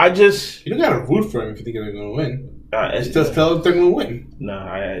 You don't gotta root for him if you think they're gonna win. Just tell them they're gonna win.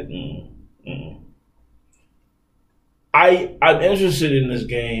 I'm interested in this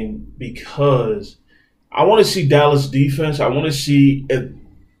game because I want to see Dallas defense. I want to see if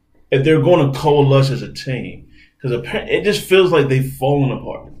they're going to coalesce as a team, because it just feels like they've fallen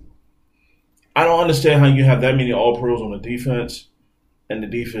apart. I don't understand how you have that many All-Pros on the defense, and the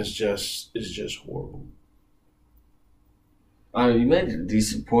defense is just horrible. You made a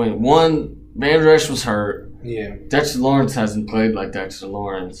decent point. One, Van Der Esch was hurt. Yeah. Dexter Lawrence hasn't played like Dexter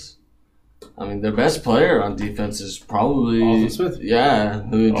Lawrence. I mean, their best player on defense is probably Aldon Smith. Yeah,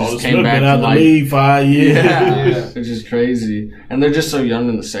 who just Aldon came Smith back been out to the like league 5 years. yeah, which is crazy. And they're just so young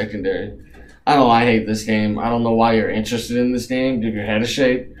in the secondary. I don't know. I hate this game. I don't know why you're interested in this game. Give your head a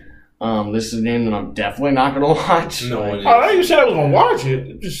shake. This is a game that I'm definitely not going to watch. No one is. I didn't say I was going to watch it.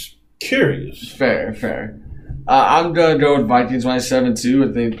 I'm just curious. Fair. I'm going to go with Vikings minus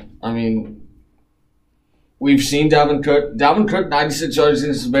 7-2. I mean, we've seen Dalvin Cook. Dalvin Cook, 96 yards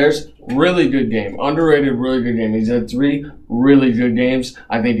against the Bears. Really good game. Underrated, really good game. He's had 3 really good games.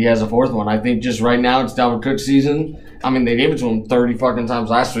 I think he has a 4th one. I think just right now it's Dalvin Cook's season. I mean, they gave it to him 30 fucking times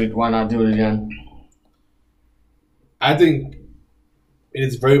last week. Why not do it again? I think it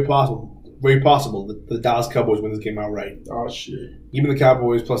is very possible that the Dallas Cowboys win this game outright. Oh, shit. Give me the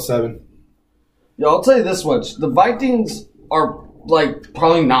Cowboys plus 7. Yo, I'll tell you this much. The Vikings are, like,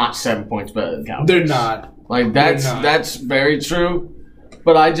 probably not 7 points better than Cowboys. They're not. Like, that's very true.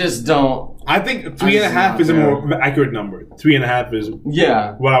 But I just don't. I think 3.5 is a more accurate number. 3.5 is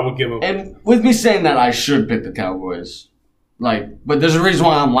what I would give them. And with me saying that, I should pick the Cowboys. But there's a reason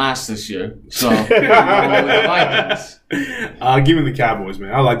why I'm last this year. So, I'm going with the Vikings. Give me the Cowboys,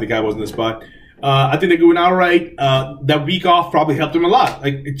 man. I like the Cowboys in this spot. I think they're going outright. That week off probably helped them a lot.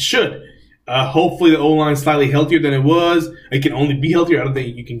 Like, it should. Hopefully the O-line is slightly healthier than it was. It can only be healthier. I don't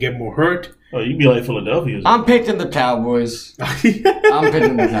think you can get more hurt. Oh, you'd be like Philadelphia. I'm picking the Cowboys. I'm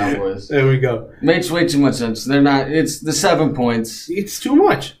picking the Cowboys. There we go. Makes way too much sense. They're not. It's the 7 points. It's too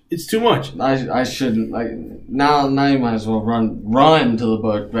much. I shouldn't. Now you might as well run to the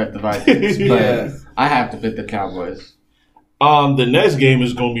book, bet the Vikings. Yeah. But I have to pick the Cowboys. The next game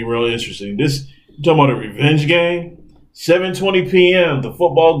is going to be real interesting. You're talking about a revenge game. 7:20 p.m. The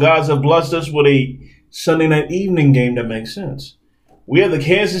football gods have blessed us with a Sunday night evening game that makes sense. We have the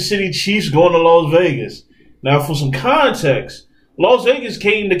Kansas City Chiefs going to Las Vegas. Now, for some context, Las Vegas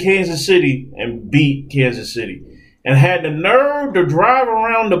came to Kansas City and beat Kansas City and had the nerve to drive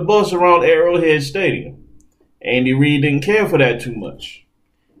around the bus around Arrowhead Stadium. Andy Reid didn't care for that too much.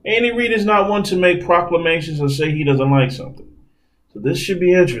 Andy Reid is not one to make proclamations or say he doesn't like something. So this should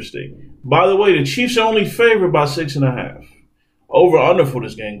be interesting. By the way, the Chiefs are only favored by 6.5. Over under for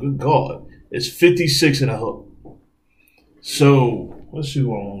this game, good God, it's 56.5. So let's see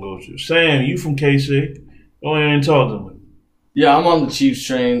who I want to go to. Sam, you from KC? Go ahead and talk to me. Yeah, I'm on the Chiefs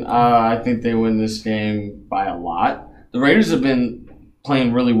train. I think they win this game by a lot. The Raiders have been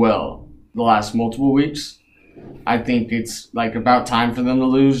playing really well the last multiple weeks. I think it's about time for them to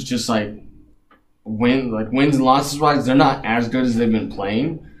lose. Just wins and losses wise, they're not as good as they've been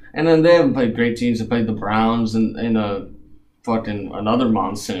playing. And then they haven't played great teams. They played the Browns in a fucking another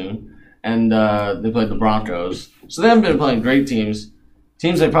monsoon, and they played the Broncos. So they haven't been playing great teams.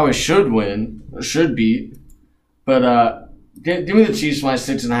 teams they probably should win or should beat. But give me the Chiefs minus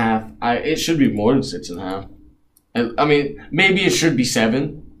 6.5. It should be more than 6.5. I mean, maybe it should be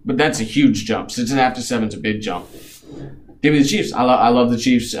 7, but that's a huge jump. 6.5 to 7 is a big jump. Give me the Chiefs. I love the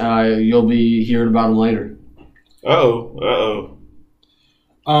Chiefs. You'll be hearing about them later.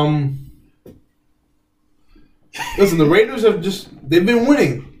 Listen, the Raiders they've been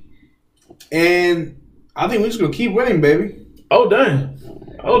winning. And I think we're just going to keep winning, baby. Oh, damn.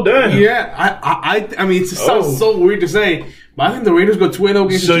 Yeah, I mean, it sounds so weird to say, but I think the Raiders go 2-0 against the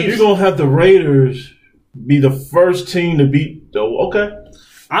Chiefs. So you're going to have the Raiders be the first team to beat. Oh, okay.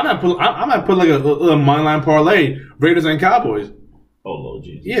 I might put like a money line parlay, Raiders and Cowboys. Oh, Lord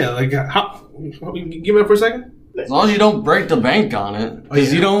Jesus. Yeah, like, give me that for a second. As long as you don't break the bank on it,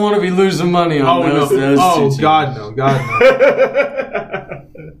 because you don't want to be losing money on those two teams. God no.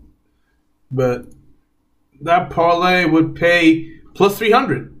 But that parlay would pay plus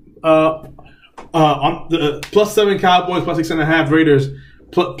 300. On the plus 7 Cowboys, plus 6.5 Raiders,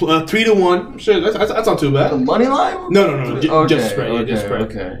 3-1. Sure, that's not too bad. The money line? No. Just spread. Okay, just spread.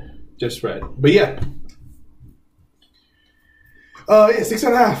 Okay. Just spread. But yeah.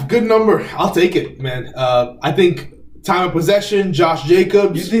 6.5. Good number. I'll take it, man. I think time of possession, Josh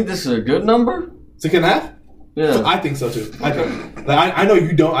Jacobs. You think this is a good number? 6.5? Yeah. I think so too. I know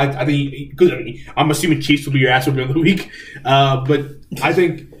you don't. I think because I'm assuming Chiefs will be your ass whooping of the week. But I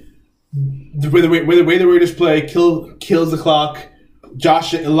think the way the Raiders play kills the clock.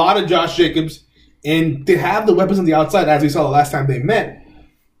 A lot of Josh Jacobs, and they have the weapons on the outside, as we saw the last time they met,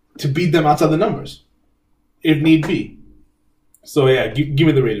 to beat them outside the numbers, if need be. So yeah, give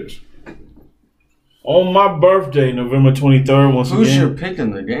me the Raiders. On my birthday, November 23rd, once Who's again. your pick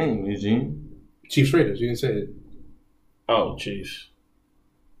in the game, Eugene? Chiefs Raiders. You didn't say it. Oh, Chiefs.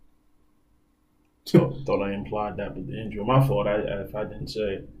 Thought I implied that with the injury. My fault if I didn't say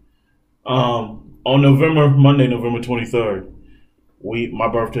it. On Monday, November 23rd, my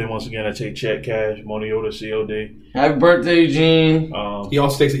birthday, once again, I take check cash, Moniota, COD. Happy birthday, Eugene. He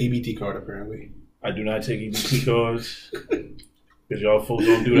also takes an EBT card, apparently. I do not take EBT cards. Because y'all folks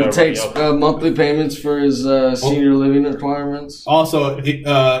don't do that. He takes monthly payments for his senior living requirements. Also,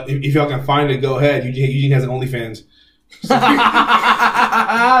 if y'all can find it, go ahead. Eugene has an OnlyFans.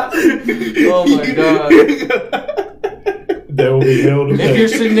 Oh my god. That will be held. If your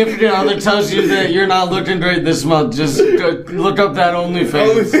significant other tells you that you're not looking great this month, just look up that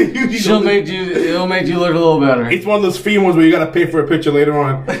OnlyFans. It'll make you look a little better. It's one of those free ones where you gotta pay for a picture later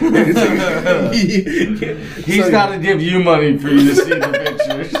on. He's got to give you money for you to see the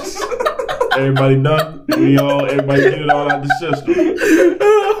pictures. Everybody done? Everybody get it all out the system.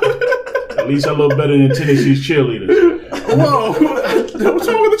 At least a little better than Tennessee's cheerleaders. Whoa! What's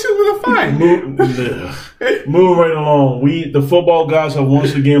wrong with the cheerleaders? Fine. Move right along. The football guys have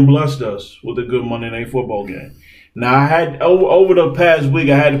once again blessed us with a good Monday Night Football game. Now, I had over the past week,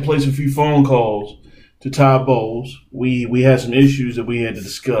 I had to place a few phone calls to Todd Bowles. We had some issues that we had to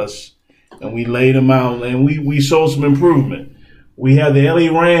discuss, and we laid them out, and we saw some improvement. We have the LA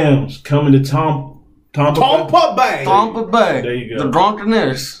Rams coming to Tampa Bay. Tampa Bay. There you go. The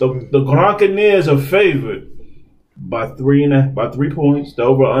Broncos. The Broncos are favored by 3 points. The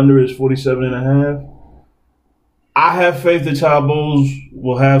over/under is 47.5. I have faith that Todd Bowles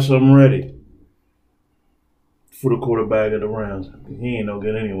will have something ready for the quarterback of the Rams. He ain't no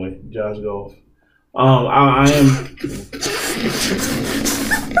good anyway. Josh Goff. I am.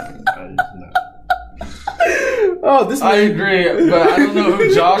 I agree, but I don't know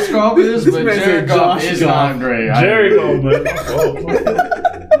who Josh Goff is, but Jared Goff is not great. Jared Goff, man.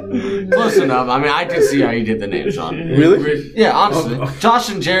 Close enough. I mean, I can see how you did the names on it. Really? Yeah, honestly. Josh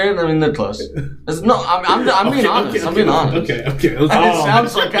and Jared, I mean, they're close. No, I'm being honest. I'm being honest. Okay. I didn't sound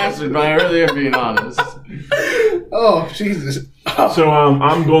sarcastic, but I really am being honest. Oh, Jesus. So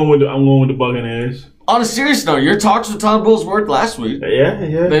I'm going with the Buccaneers. On a serious note, your talks with Todd Bowles worked last week.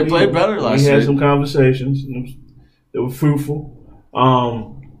 Yeah. They played better last week. We had some conversations. They were fruitful.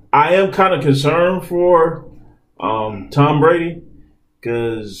 I am kind of concerned for Tom Brady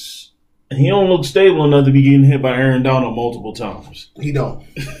because he don't look stable enough to be getting hit by Aaron Donald multiple times. He don't.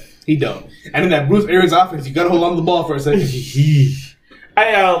 And in that Bruce Arians offense, you got to hold on to the ball for a second.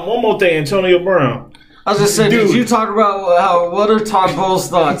 Hey, one more thing, Antonio Brown. I was just saying, did you talk about what are Todd Bowles'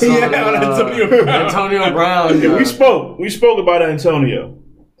 thoughts on Antonio Brown? Yeah, we spoke about Antonio.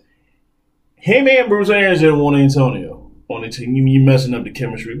 Him and Bruce Arians didn't want Antonio on the team. You messing up the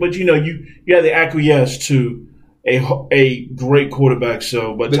chemistry, but you had to acquiesce to a great quarterback.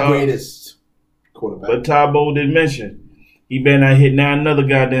 Greatest quarterback. But Todd Bowles did mention he better not hit another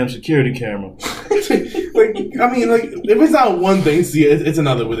goddamn security camera. if it's not one thing, see, it's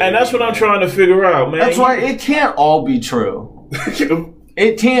another with it. And that's what I'm trying to figure out, man. That's why it can't all be true.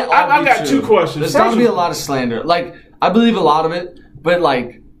 It can't all I be got true. two questions. There's got to be a lot of slander. Like, I believe a lot of it, but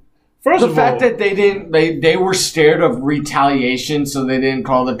like, First the of fact all, that they were scared of retaliation, so they didn't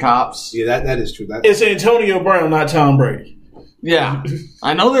call the cops. Yeah, that is true. it's Antonio Brown, not Tom Brady. Yeah,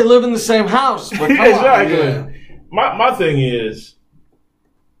 I know they live in the same house, but come Exactly. on. Yeah. My thing is,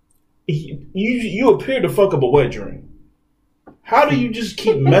 you appear to fuck up a wet dream. How do you just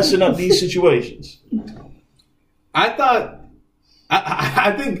keep messing up these situations? I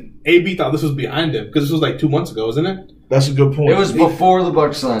think AB thought this was behind him because this was like 2 months ago, wasn't it? That's a good point. It was before the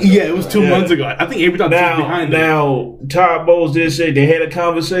Bucks signed. Yeah, it was 2 Yeah. months ago. I think AB thought this was behind him. Now, Todd Bowles did say they had a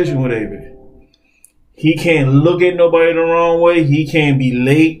conversation with AB. He can't look at nobody the wrong way. He can't be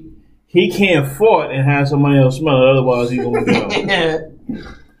late. He can't fart and have somebody else smell it. Otherwise, he's going to go.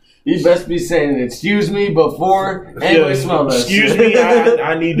 You best be saying, "Excuse me," before anybody smell this. Excuse me,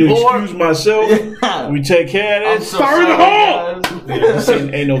 I need to excuse myself. Yeah. We take care of I'm this. so Fire in the sorry, hole! guys. Yeah, this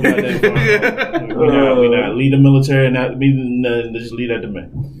ain't no goddamn fire. We not lead the military and not just lead that to me.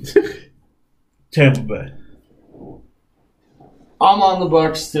 Tampa Bay. I'm on the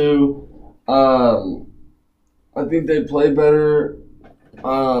Bucks too. I think they play better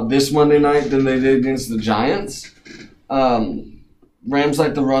this Monday night than they did against the Giants. Rams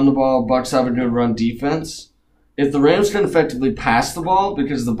like to run the ball. Bucks have a good run defense. If the Rams can effectively pass the ball,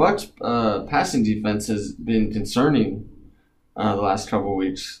 because the Bucks' passing defense has been concerning the last couple of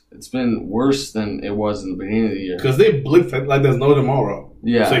weeks. It's been worse than it was in the beginning of the year. Because they blitz like there's no tomorrow.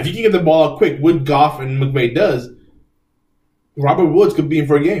 Yeah. So if you can get the ball out quick, what Goff and McVay does, Robert Woods could be in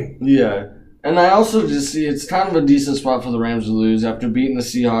for a game. Yeah. And I also just see it's kind of a decent spot for the Rams to lose after beating the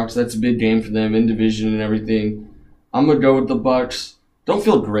Seahawks. That's a big game for them in division and everything. I'm going to go with the Bucks. Don't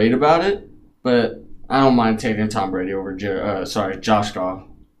feel great about it, but I don't mind taking Tom Brady over Josh Goff.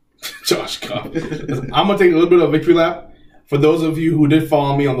 Josh Goff. I'm going to take a little bit of a victory lap. For those of you who did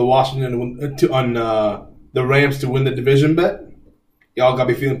follow me on the the Rams to win the division bet, y'all got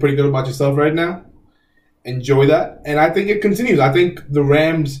to be feeling pretty good about yourself right now. Enjoy that. And I think it continues. I think the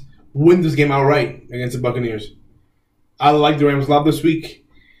Rams win this game outright against the Buccaneers. I like the Rams a lot this week.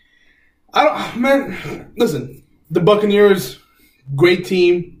 Listen, the Buccaneers, great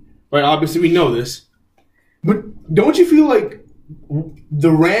team, right? Obviously, we know this. But don't you feel like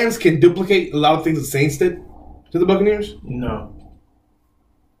the Rams can duplicate a lot of things the Saints did to the Buccaneers? No.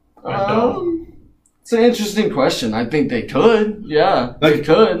 I don't. It's an interesting question. I think they could. Yeah, they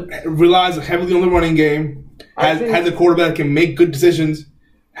could. Relies heavily on the running game. Has a quarterback that can make good decisions.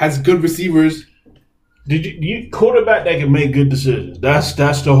 Has good receivers. Did you quarterback that can make good decisions? That's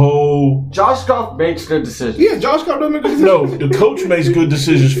the whole. Josh Goff makes good decisions. Yeah, Josh Goff doesn't make good decisions. No, the coach makes good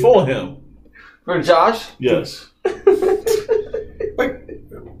decisions for him. For Josh? Yes. Like,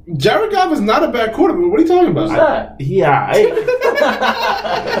 Jared Goff is not a bad quarterback. What are you talking about? Who's that? Yeah.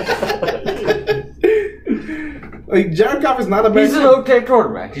 Like, Jared Goff is not a bad He's an okay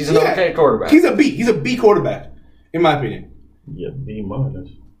quarterback. He's an okay quarterback. He's a B. He's a B quarterback, in my opinion. Yeah, B minus.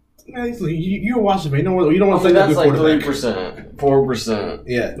 Man, you're a Washington. You don't want to say that's that's like quarterback. 3%, 4%.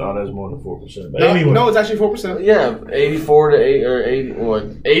 Yeah. No, that's more than 4%. But No, anyway, no, it's actually 4%. Yeah, 84 to 8 or 80. What?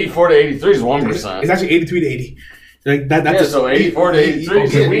 84 to 83 is 1%. It's actually 83 to 80. Like that's Yeah, so 84 to 83 is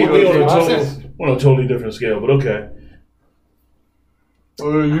Okay, we we on don't a totally different scale, but okay.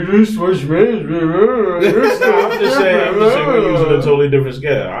 You just switch me. I'm just saying we're using a totally different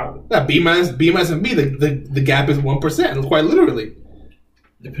scale. B minus, and B. The gap is 1%, quite literally.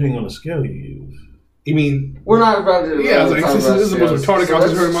 Depending on the scale you use. You mean? We're not about to. Yeah, I was like, talk this about is the most scales. retarded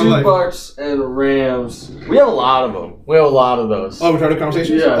conversation I've heard in my Two life. Bucks and Rams. We have a lot of them. We have a lot of those. Oh, retarded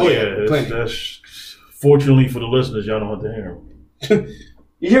conversations. Yeah. Oh yeah, plenty. That's fortunately for the listeners, y'all don't have to hear them.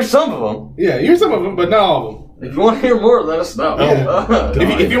 You hear some of them. Yeah, here's some of them, but not all of them. If you want to hear more, let us know. Yeah.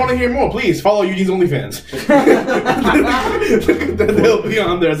 If you want to hear more, please follow Eugene's OnlyFans. They'll be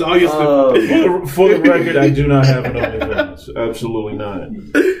on there. It's all your stuff. For the record, I do not have an OnlyFans. Absolutely not.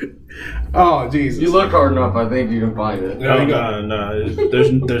 Oh, Jesus. You look hard enough, I think you can find it. There you go. No.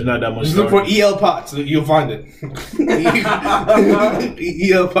 There's not that much. Just look for EL Potts. You'll find it.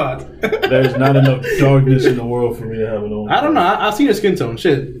 EL Potts. There's not enough darkness in the world for me to have an OnlyFans. I don't know. I'll see your skin tone.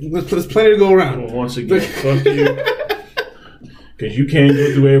 Shit. There's plenty to go around. Once again, fuck you. Because you can't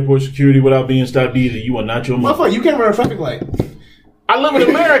go through airport security without being stopped either. You are not your mother. Motherfucker, you can't run a traffic light. I live in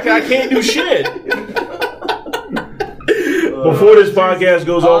America. I can't do shit. Before this podcast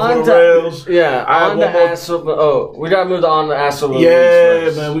goes off the rails, Yeah, I have on the one more- ass whooping. Oh, we gotta move on the ass whooping. yeah,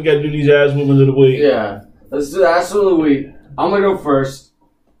 man, we got to do these ass women of the week. Yeah, let's do the ass whooping of the week. I'm gonna go first.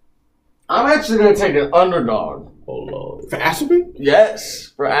 I'm actually going to take an underdog. Oh, Lord. For ass whooping? Yes,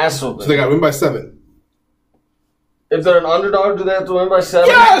 for ass whooping. So they got to win by 7. If they're an underdog, do they have to win by 7?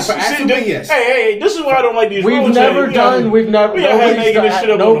 Yes! For ass whooping, yes. Hey, this is why I don't like these We've rules. never done. We've never. We had making this shit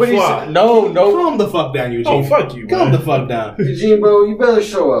up on the fly. No. Calm the fuck down, Eugene. Oh, fuck you, Calm man. the fuck down. Eugene, bro, you better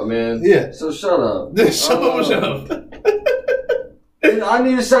show up, man. Yeah. So shut up. Shut up. I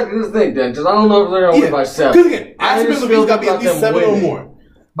need a second to think then, because I don't know if they're going to win by 7. Because again, I ass just whooping feel got to be at about least them 7 or winning. more.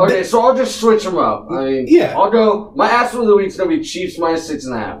 Okay, so I'll just switch them up. I mean, Yeah. I'll go. My ass of the week's going to be Chiefs minus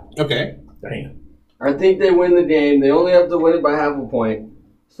 6.5. Okay. Damn. I think they win the game. They only have to win it by half a point.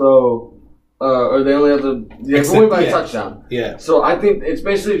 So, or they only have to win by a touchdown. Yeah. So I think it's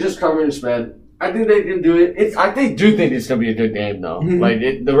basically just covering the spread. I think they can do it. I do think it's gonna be a good game though. Mhm. Like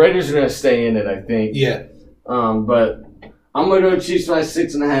the Raiders are gonna stay in it. I think. Yeah. But I'm gonna go Chiefs by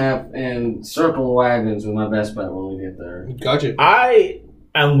 6.5 and circle the wagons with my best bet when we get there. Gotcha. I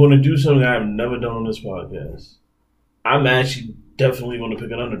am going to do something I've never done on this podcast. I'm actually definitely going to pick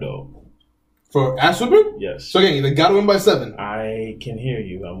an underdog. For ass whooping? Yes. So again, they got to win by 7. I can hear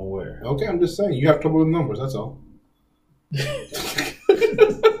you. I'm aware. Okay, I'm just saying. You have trouble with numbers, that's all.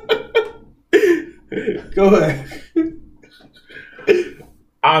 Go ahead.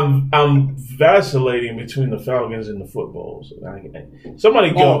 I'm vacillating between the Falcons and the footballs.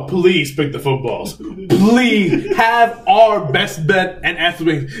 Somebody go. Oh, please pick the footballs. Please have our best bet and ass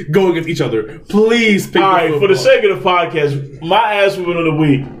whooping go against each other. Please pick All the right, footballs. for the sake of the podcast, my ass whooping of the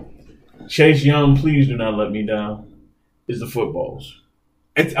week. Chase Young, please do not let me down. Is the footballs.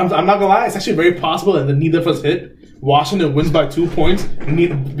 I'm not gonna lie, it's actually very possible that neither of us hit. Washington wins by 2 points.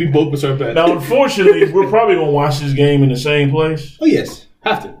 We both miss our bet. Now, unfortunately, we're probably going to watch this game in the same place. Oh yes,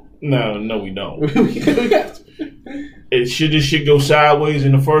 have to. No, we don't. We have to. Should this shit go sideways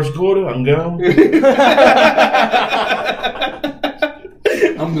in the first quarter, I'm gone.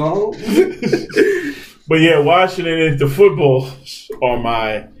 I'm gone. But yeah, Washington, the footballs are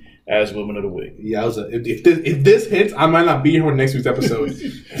my ass woman of the week. Yeah, if this hits, I might not be here for next week's episode.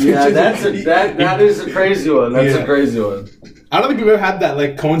 Yeah, that is a crazy one. That's a crazy one. I don't think we've ever had that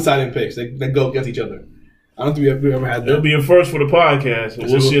like coinciding picks that go against each other. I don't think we've ever had that. It'll be a first for the podcast. And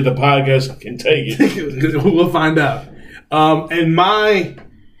we'll see if the podcast can take it. We'll find out. And my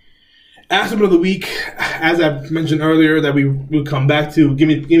aspect of the week, as I mentioned earlier, that we will come back to. Give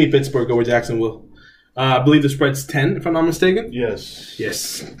me Pittsburgh over Jacksonville. I believe the spread's 10, if I'm not mistaken. Yes.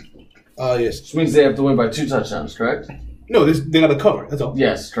 Yes. Yes. Which means they have to win by 2 touchdowns, correct? No, they got to cover. That's all.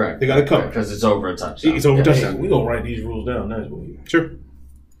 Yes, correct. They got to cover. Because it's over a touchdown. It's over a touchdown. We're going to write these rules down next week. Sure.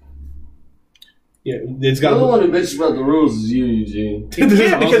 Yeah, it's The got. only one who bitches about the rules is you, Eugene.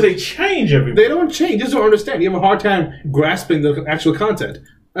 Yeah, because they change every They don't change. You just don't understand. You have a hard time grasping the actual content.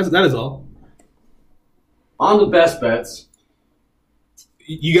 That is all. On the best bets.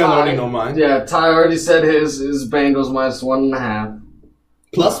 You guys already know mine. Yeah, Ty already said his Bengals minus 1.5.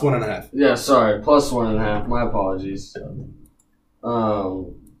 Plus 1.5. Yeah, sorry, plus 1.5. My apologies.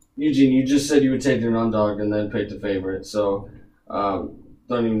 Eugene, you just said you would take an underdog and then pick the favorite, so don't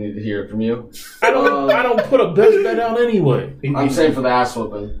even need to hear it from you. I don't put a best bet out anyway. I'm saying for the ass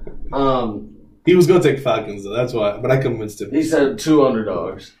whooping. He was going to take Falcons, though. That's why. But I convinced him. He said 2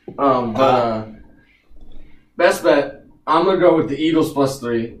 underdogs. Best bet. I'm gonna go with the Eagles plus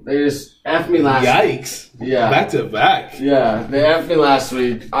 3. They just effed me last week. Yikes. Yeah. Back to back. Yeah, they effed me last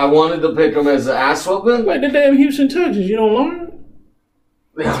week. I wanted to pick them as an ass whooping. Like the damn Houston Texans, you don't learn?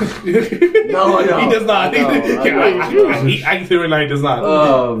 No, I know. He does not. I know. I can see right now he does not.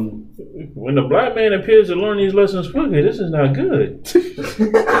 When the black man appears to learn these lessons quickly, this is not good.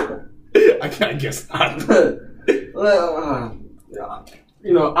 I guess not.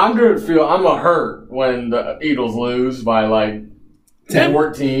 You know, I'm gonna hurt when the Eagles lose by like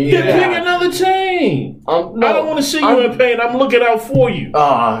 14. Then pick another team. I don't want to see you in pain. I'm looking out for you.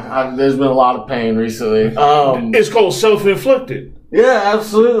 There's been a lot of pain recently. It's called self-inflicted. Yeah,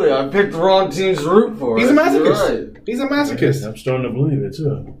 absolutely. I picked the wrong teams to root for. He's a You're masochist. right. He's a masochist. I'm starting to believe it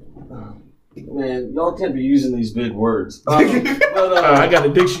too. Man, y'all can't be using these big words. I got a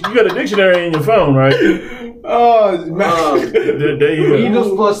you got a dictionary in your phone, right? There you go.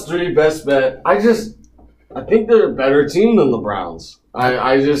 Eagles plus 3, best bet. I think they're a better team than the Browns.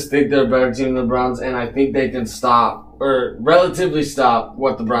 I just think they're a better team than the Browns, and I think they can stop or relatively stop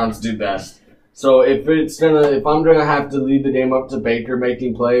what the Browns do best. So if I'm gonna have to lead the game up to Baker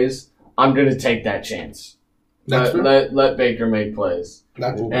making plays, I'm gonna take that chance. Let Baker make plays.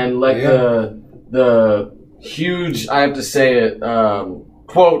 And let the huge, I have to say it,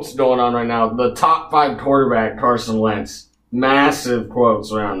 quotes going on right now. The top 5 quarterback, Carson Wentz. Massive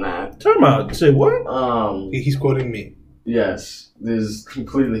quotes around that. Talking about, say what? He's quoting me. Yes, this is a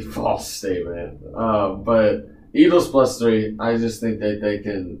completely false statement. But Eagles +3. I just think that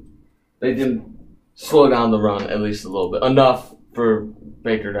they can slow down the run at least a little bit, enough for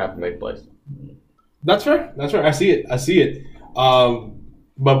Baker to have to make plays. That's fair. I see it.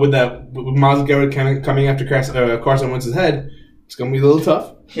 But with Myles Garrett coming after Carson Wentz's head, it's gonna be a little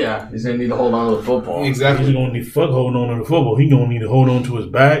tough. Yeah, he's gonna need to hold on to the football. Exactly. He's gonna need holding on to the football. He's gonna need to hold on to his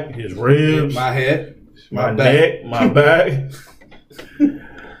back, his ribs, My head, my neck, my back.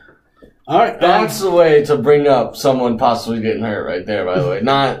 All right, That's the way to bring up someone possibly getting hurt right there, by the way.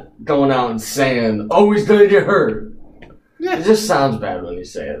 Not going out and saying, oh, he's going to get hurt. Yeah. It just sounds bad when you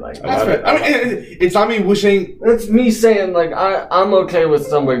say it like that's that. fair. I mean, it's not me wishing. It's me saying, like, I'm okay with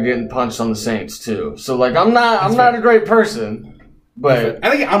somebody getting punched on the Saints, too. So, like, I'm not a great person. But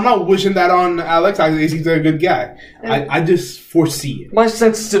And again, I'm not wishing that on Alex. He's a good guy. I just foresee it. my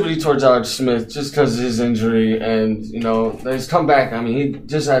sensitivity towards Alex Smith, just because of his injury and, his comeback, I mean, he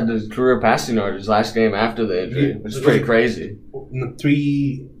just had his career passing yard his last game after the injury, which is pretty crazy.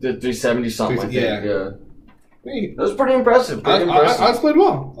 370 something, I think. Yeah. That was pretty impressive. Alex played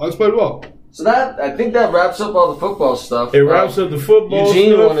well. So I think that wraps up all the football stuff. It wraps up the football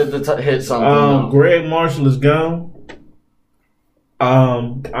Eugene stuff. wanted to hit something. Greg Marshall is gone.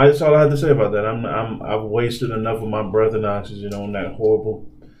 That's all I have to say about that. I've wasted enough of my breath and oxygen on that horrible.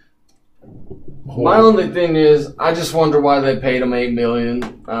 My only thing is, I just wonder why they paid him $8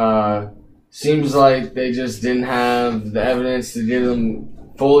 million. Seems like they just didn't have the evidence to get him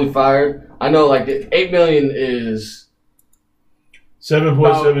fully fired. I know, like, $8 million is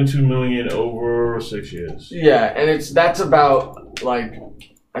 $7.72 million over 6 years. Yeah, and that's about, like,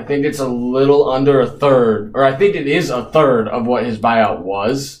 I think it's a little under a third, or I think it is a third of what his buyout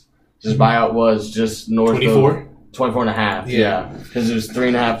was. His buyout was just north 24? of 24 and a half. Yeah, because it was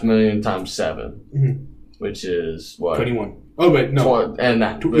 $3.5 million times 7, which is what 21. Oh wait, no, and and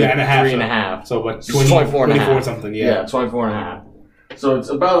a half. 3.5. So what? 24 and a 24 half. something. Yeah, 24 and a half. So it's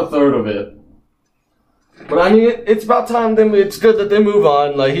about a third of it. But I mean, it's about time. It's good that they move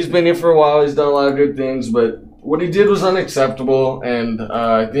on. Like, he's been here for a while. He's done a lot of good things, but what he did was unacceptable, and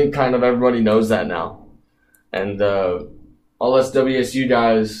I think kind of everybody knows that now. And all us WSU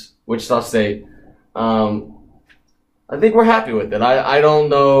guys, Wichita State, I think we're happy with it. I don't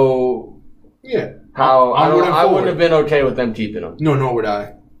know how. I wouldn't have been okay with them keeping him. No, nor would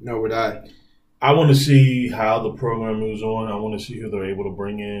I. I want to see how the program moves on. I want to see who they're able to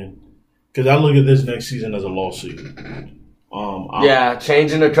bring in. Because I look at this next season as a lost season.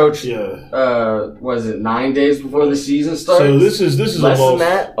 Changing the coach. Yeah. Was it 9 days before the season starts? So this is less a loss. than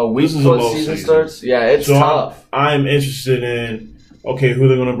that. A week before the season starts. Yeah, it's tough. I'm interested in who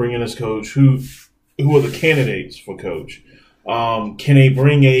they're going to bring in as coach. Who are the candidates for coach? Can they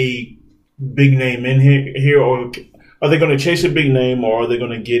bring a big name in here, or are they going to chase a big name, or are they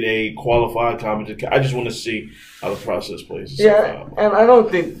going to get a qualified competent? I just want to see how the process plays. Yeah, and I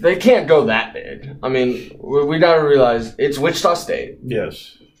don't think they can't go that big. I mean, we got to realize it's Wichita State.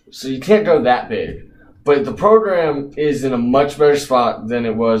 Yes. So you can't go that big. But the program is in a much better spot than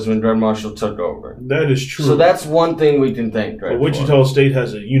it was when Greg Marshall took over. That is true. So that's one thing we can thank. But Wichita State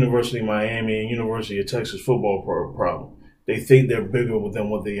has a University of Miami and University of Texas football problem. They think they're bigger than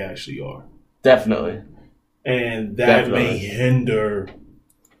what they actually are. Definitely. And that may hinder.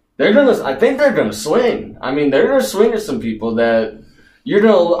 I think they're gonna swing. I mean, they're gonna swing at some people that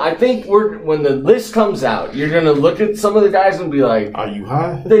I think when the list comes out, you're gonna look at some of the guys and be like, "Are you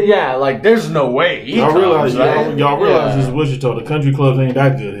high?" Yeah, like there's no way y'all realize this is Wichita. The country clubs ain't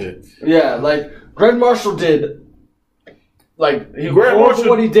that good here. Yeah, like Greg Marshall did. Like,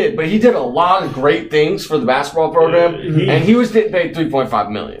 what he did, but he did a lot of great things for the basketball program, and he was getting paid $3.5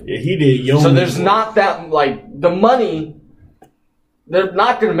 million. Yeah, he did. So there's not that, like, the money. They're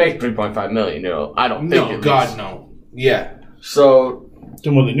not going to make $3.5 million. I don't think. No, God, no. Yeah. So.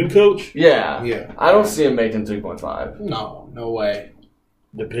 Talking about the new coach? Yeah. Yeah. I don't see him making 3.5. No way.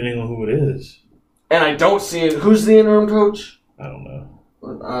 Depending on who it is. And I don't see it. Who's the interim coach? I don't know.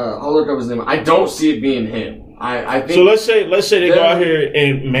 I'll look up his name. I don't see it being him. I think. So let's say they go out here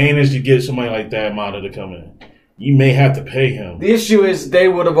and manage to get somebody like that Mata to come in. You may have to pay him. The issue is they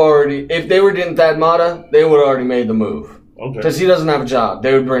would have already, if they were getting Thad Matta, they would have already made the move. Okay. Because he doesn't have a job.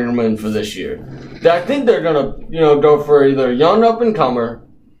 They would bring him in for this year. I think they're gonna, go for either a young up and comer,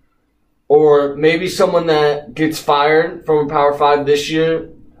 or maybe someone that gets fired from a Power 5 this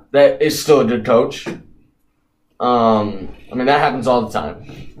year that is still a good coach. I mean, that happens all the time.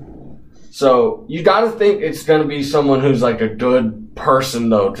 So you got to think it's going to be someone who's like a good person,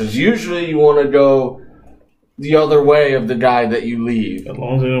 though, because usually you want to go the other way of the guy that you leave. As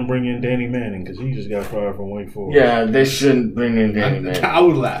long as they don't bring in Danny Manning, because he just got fired from Wake Forest. Yeah, they shouldn't bring in Danny Manning. I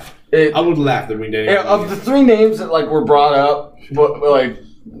would laugh. I would laugh to bring Danny Manning. Of the three names that like were brought up, but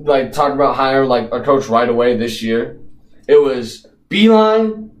like talking about hiring like a coach right away this year, it was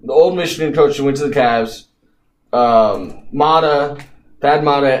Beeline, the old Michigan coach who went to the Cavs, Thad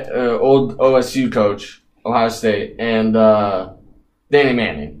Matta, old OSU coach, Ohio State, and Danny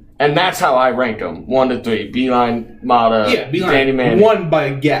Manning. And that's how I rank them, 1 to 3. Beeline, Matta, Beeline, Danny Manning. 1 by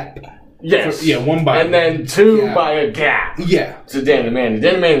a gap. Yes. Yeah, 1 by and then 2 by a gap. Yeah. To Danny Manning.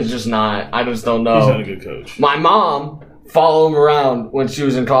 Danny Manning's just not. I just don't know. He's not a good coach. My mom followed him around when she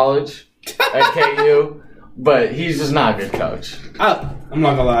was in college at KU, but he's just not a good coach. I'm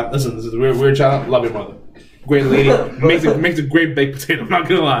not gonna lie. Listen, this is a weird child. Love your mother. Great lady. makes a great baked potato. I'm not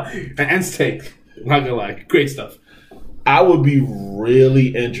gonna lie. And steak. I'm not gonna lie. Great stuff. I would be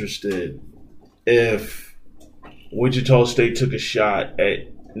really interested if Wichita State took a shot at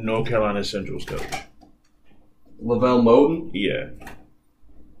North Carolina Central's coach. LaVelle Moton? Yeah.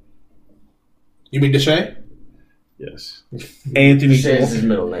 You mean Deshae? Yes. Anthony Deshae is his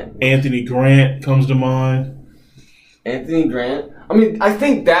middle name. Anthony Grant comes to mind. Anthony Grant? I mean, I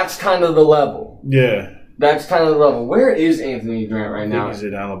think that's kind of the level. Yeah. That's kind of the level. Where is Anthony Grant right now? He's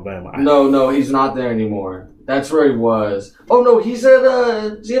at Alabama. No, he's not there anymore. That's where he was. Oh, no, he's at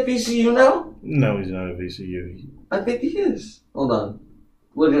VCU now? No, he's not at VCU. I think he is. Hold on.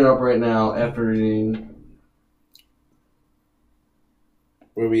 Looking it up right now after reading.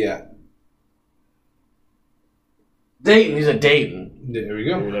 Where we at? Dayton. He's at Dayton. There we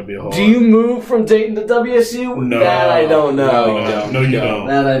go. Would that be hard? Do you move from Dayton to WSU? No. That I don't know. No, you don't.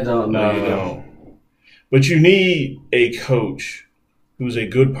 That I don't know. No, you don't. But you need a coach who's a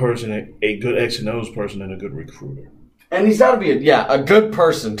good person, a good X and O's person, and a good recruiter. And he's got to be a good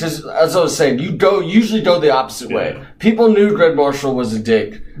person. Because as I was saying, you usually go the opposite way. People knew Greg Marshall was a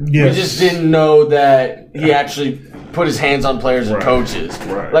dick. Yes. We just didn't know that he actually put his hands on players and coaches.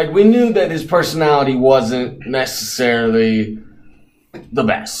 Right. Like we knew that his personality wasn't necessarily the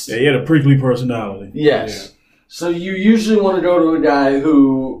best. Yeah, he had a prickly personality. Yes. Yeah. So you usually want to go to a guy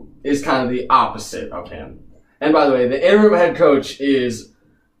who is kind of the opposite of him. And by the way, the interim head coach is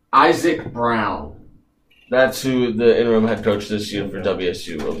Isaac Brown. That's who the interim head coach this year for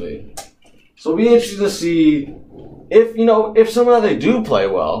WSU will be. So it'll be interesting to see if somehow they do play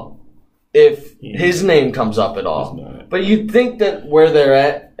well, if his name comes up at all. But you'd think that where they're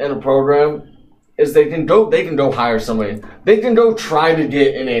at in a program is they can go hire somebody. They can go try to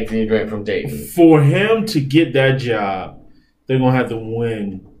get an Anthony Grant from Dayton. For him to get that job, they're gonna have to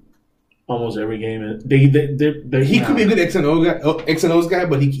win almost every game. He could be a good X and O's guy,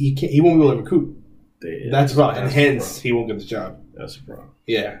 but he can't. He won't be able to recruit. That's the problem, and hence he won't get the job. That's the problem.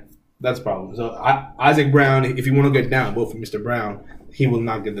 Yeah, that's the problem. So Isaac Brown, if you want to get down, vote for Mr. Brown. He will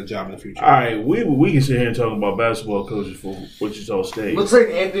not get the job in the future. All right, we can sit here and talk about basketball coaches for Wichita State. Looks like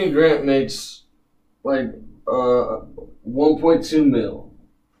Anthony Grant makes like 1.2 mil.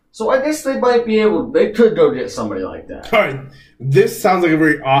 So I guess they could go get somebody like that. All right, this sounds like a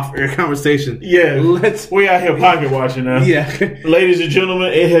very off-air conversation. Yeah, we out here pocket watching now. Yeah, ladies and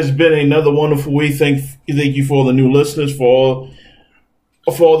gentlemen, it has been another wonderful week. Thank you for all the new listeners, for all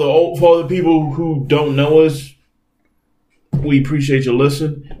the people who don't know us. We appreciate your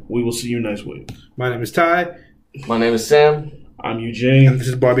listen. We will see you next week. My name is Ty. My name is Sam. I'm Eugene. And this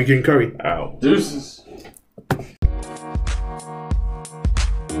is Barbecue and Curry. Out. Deuces.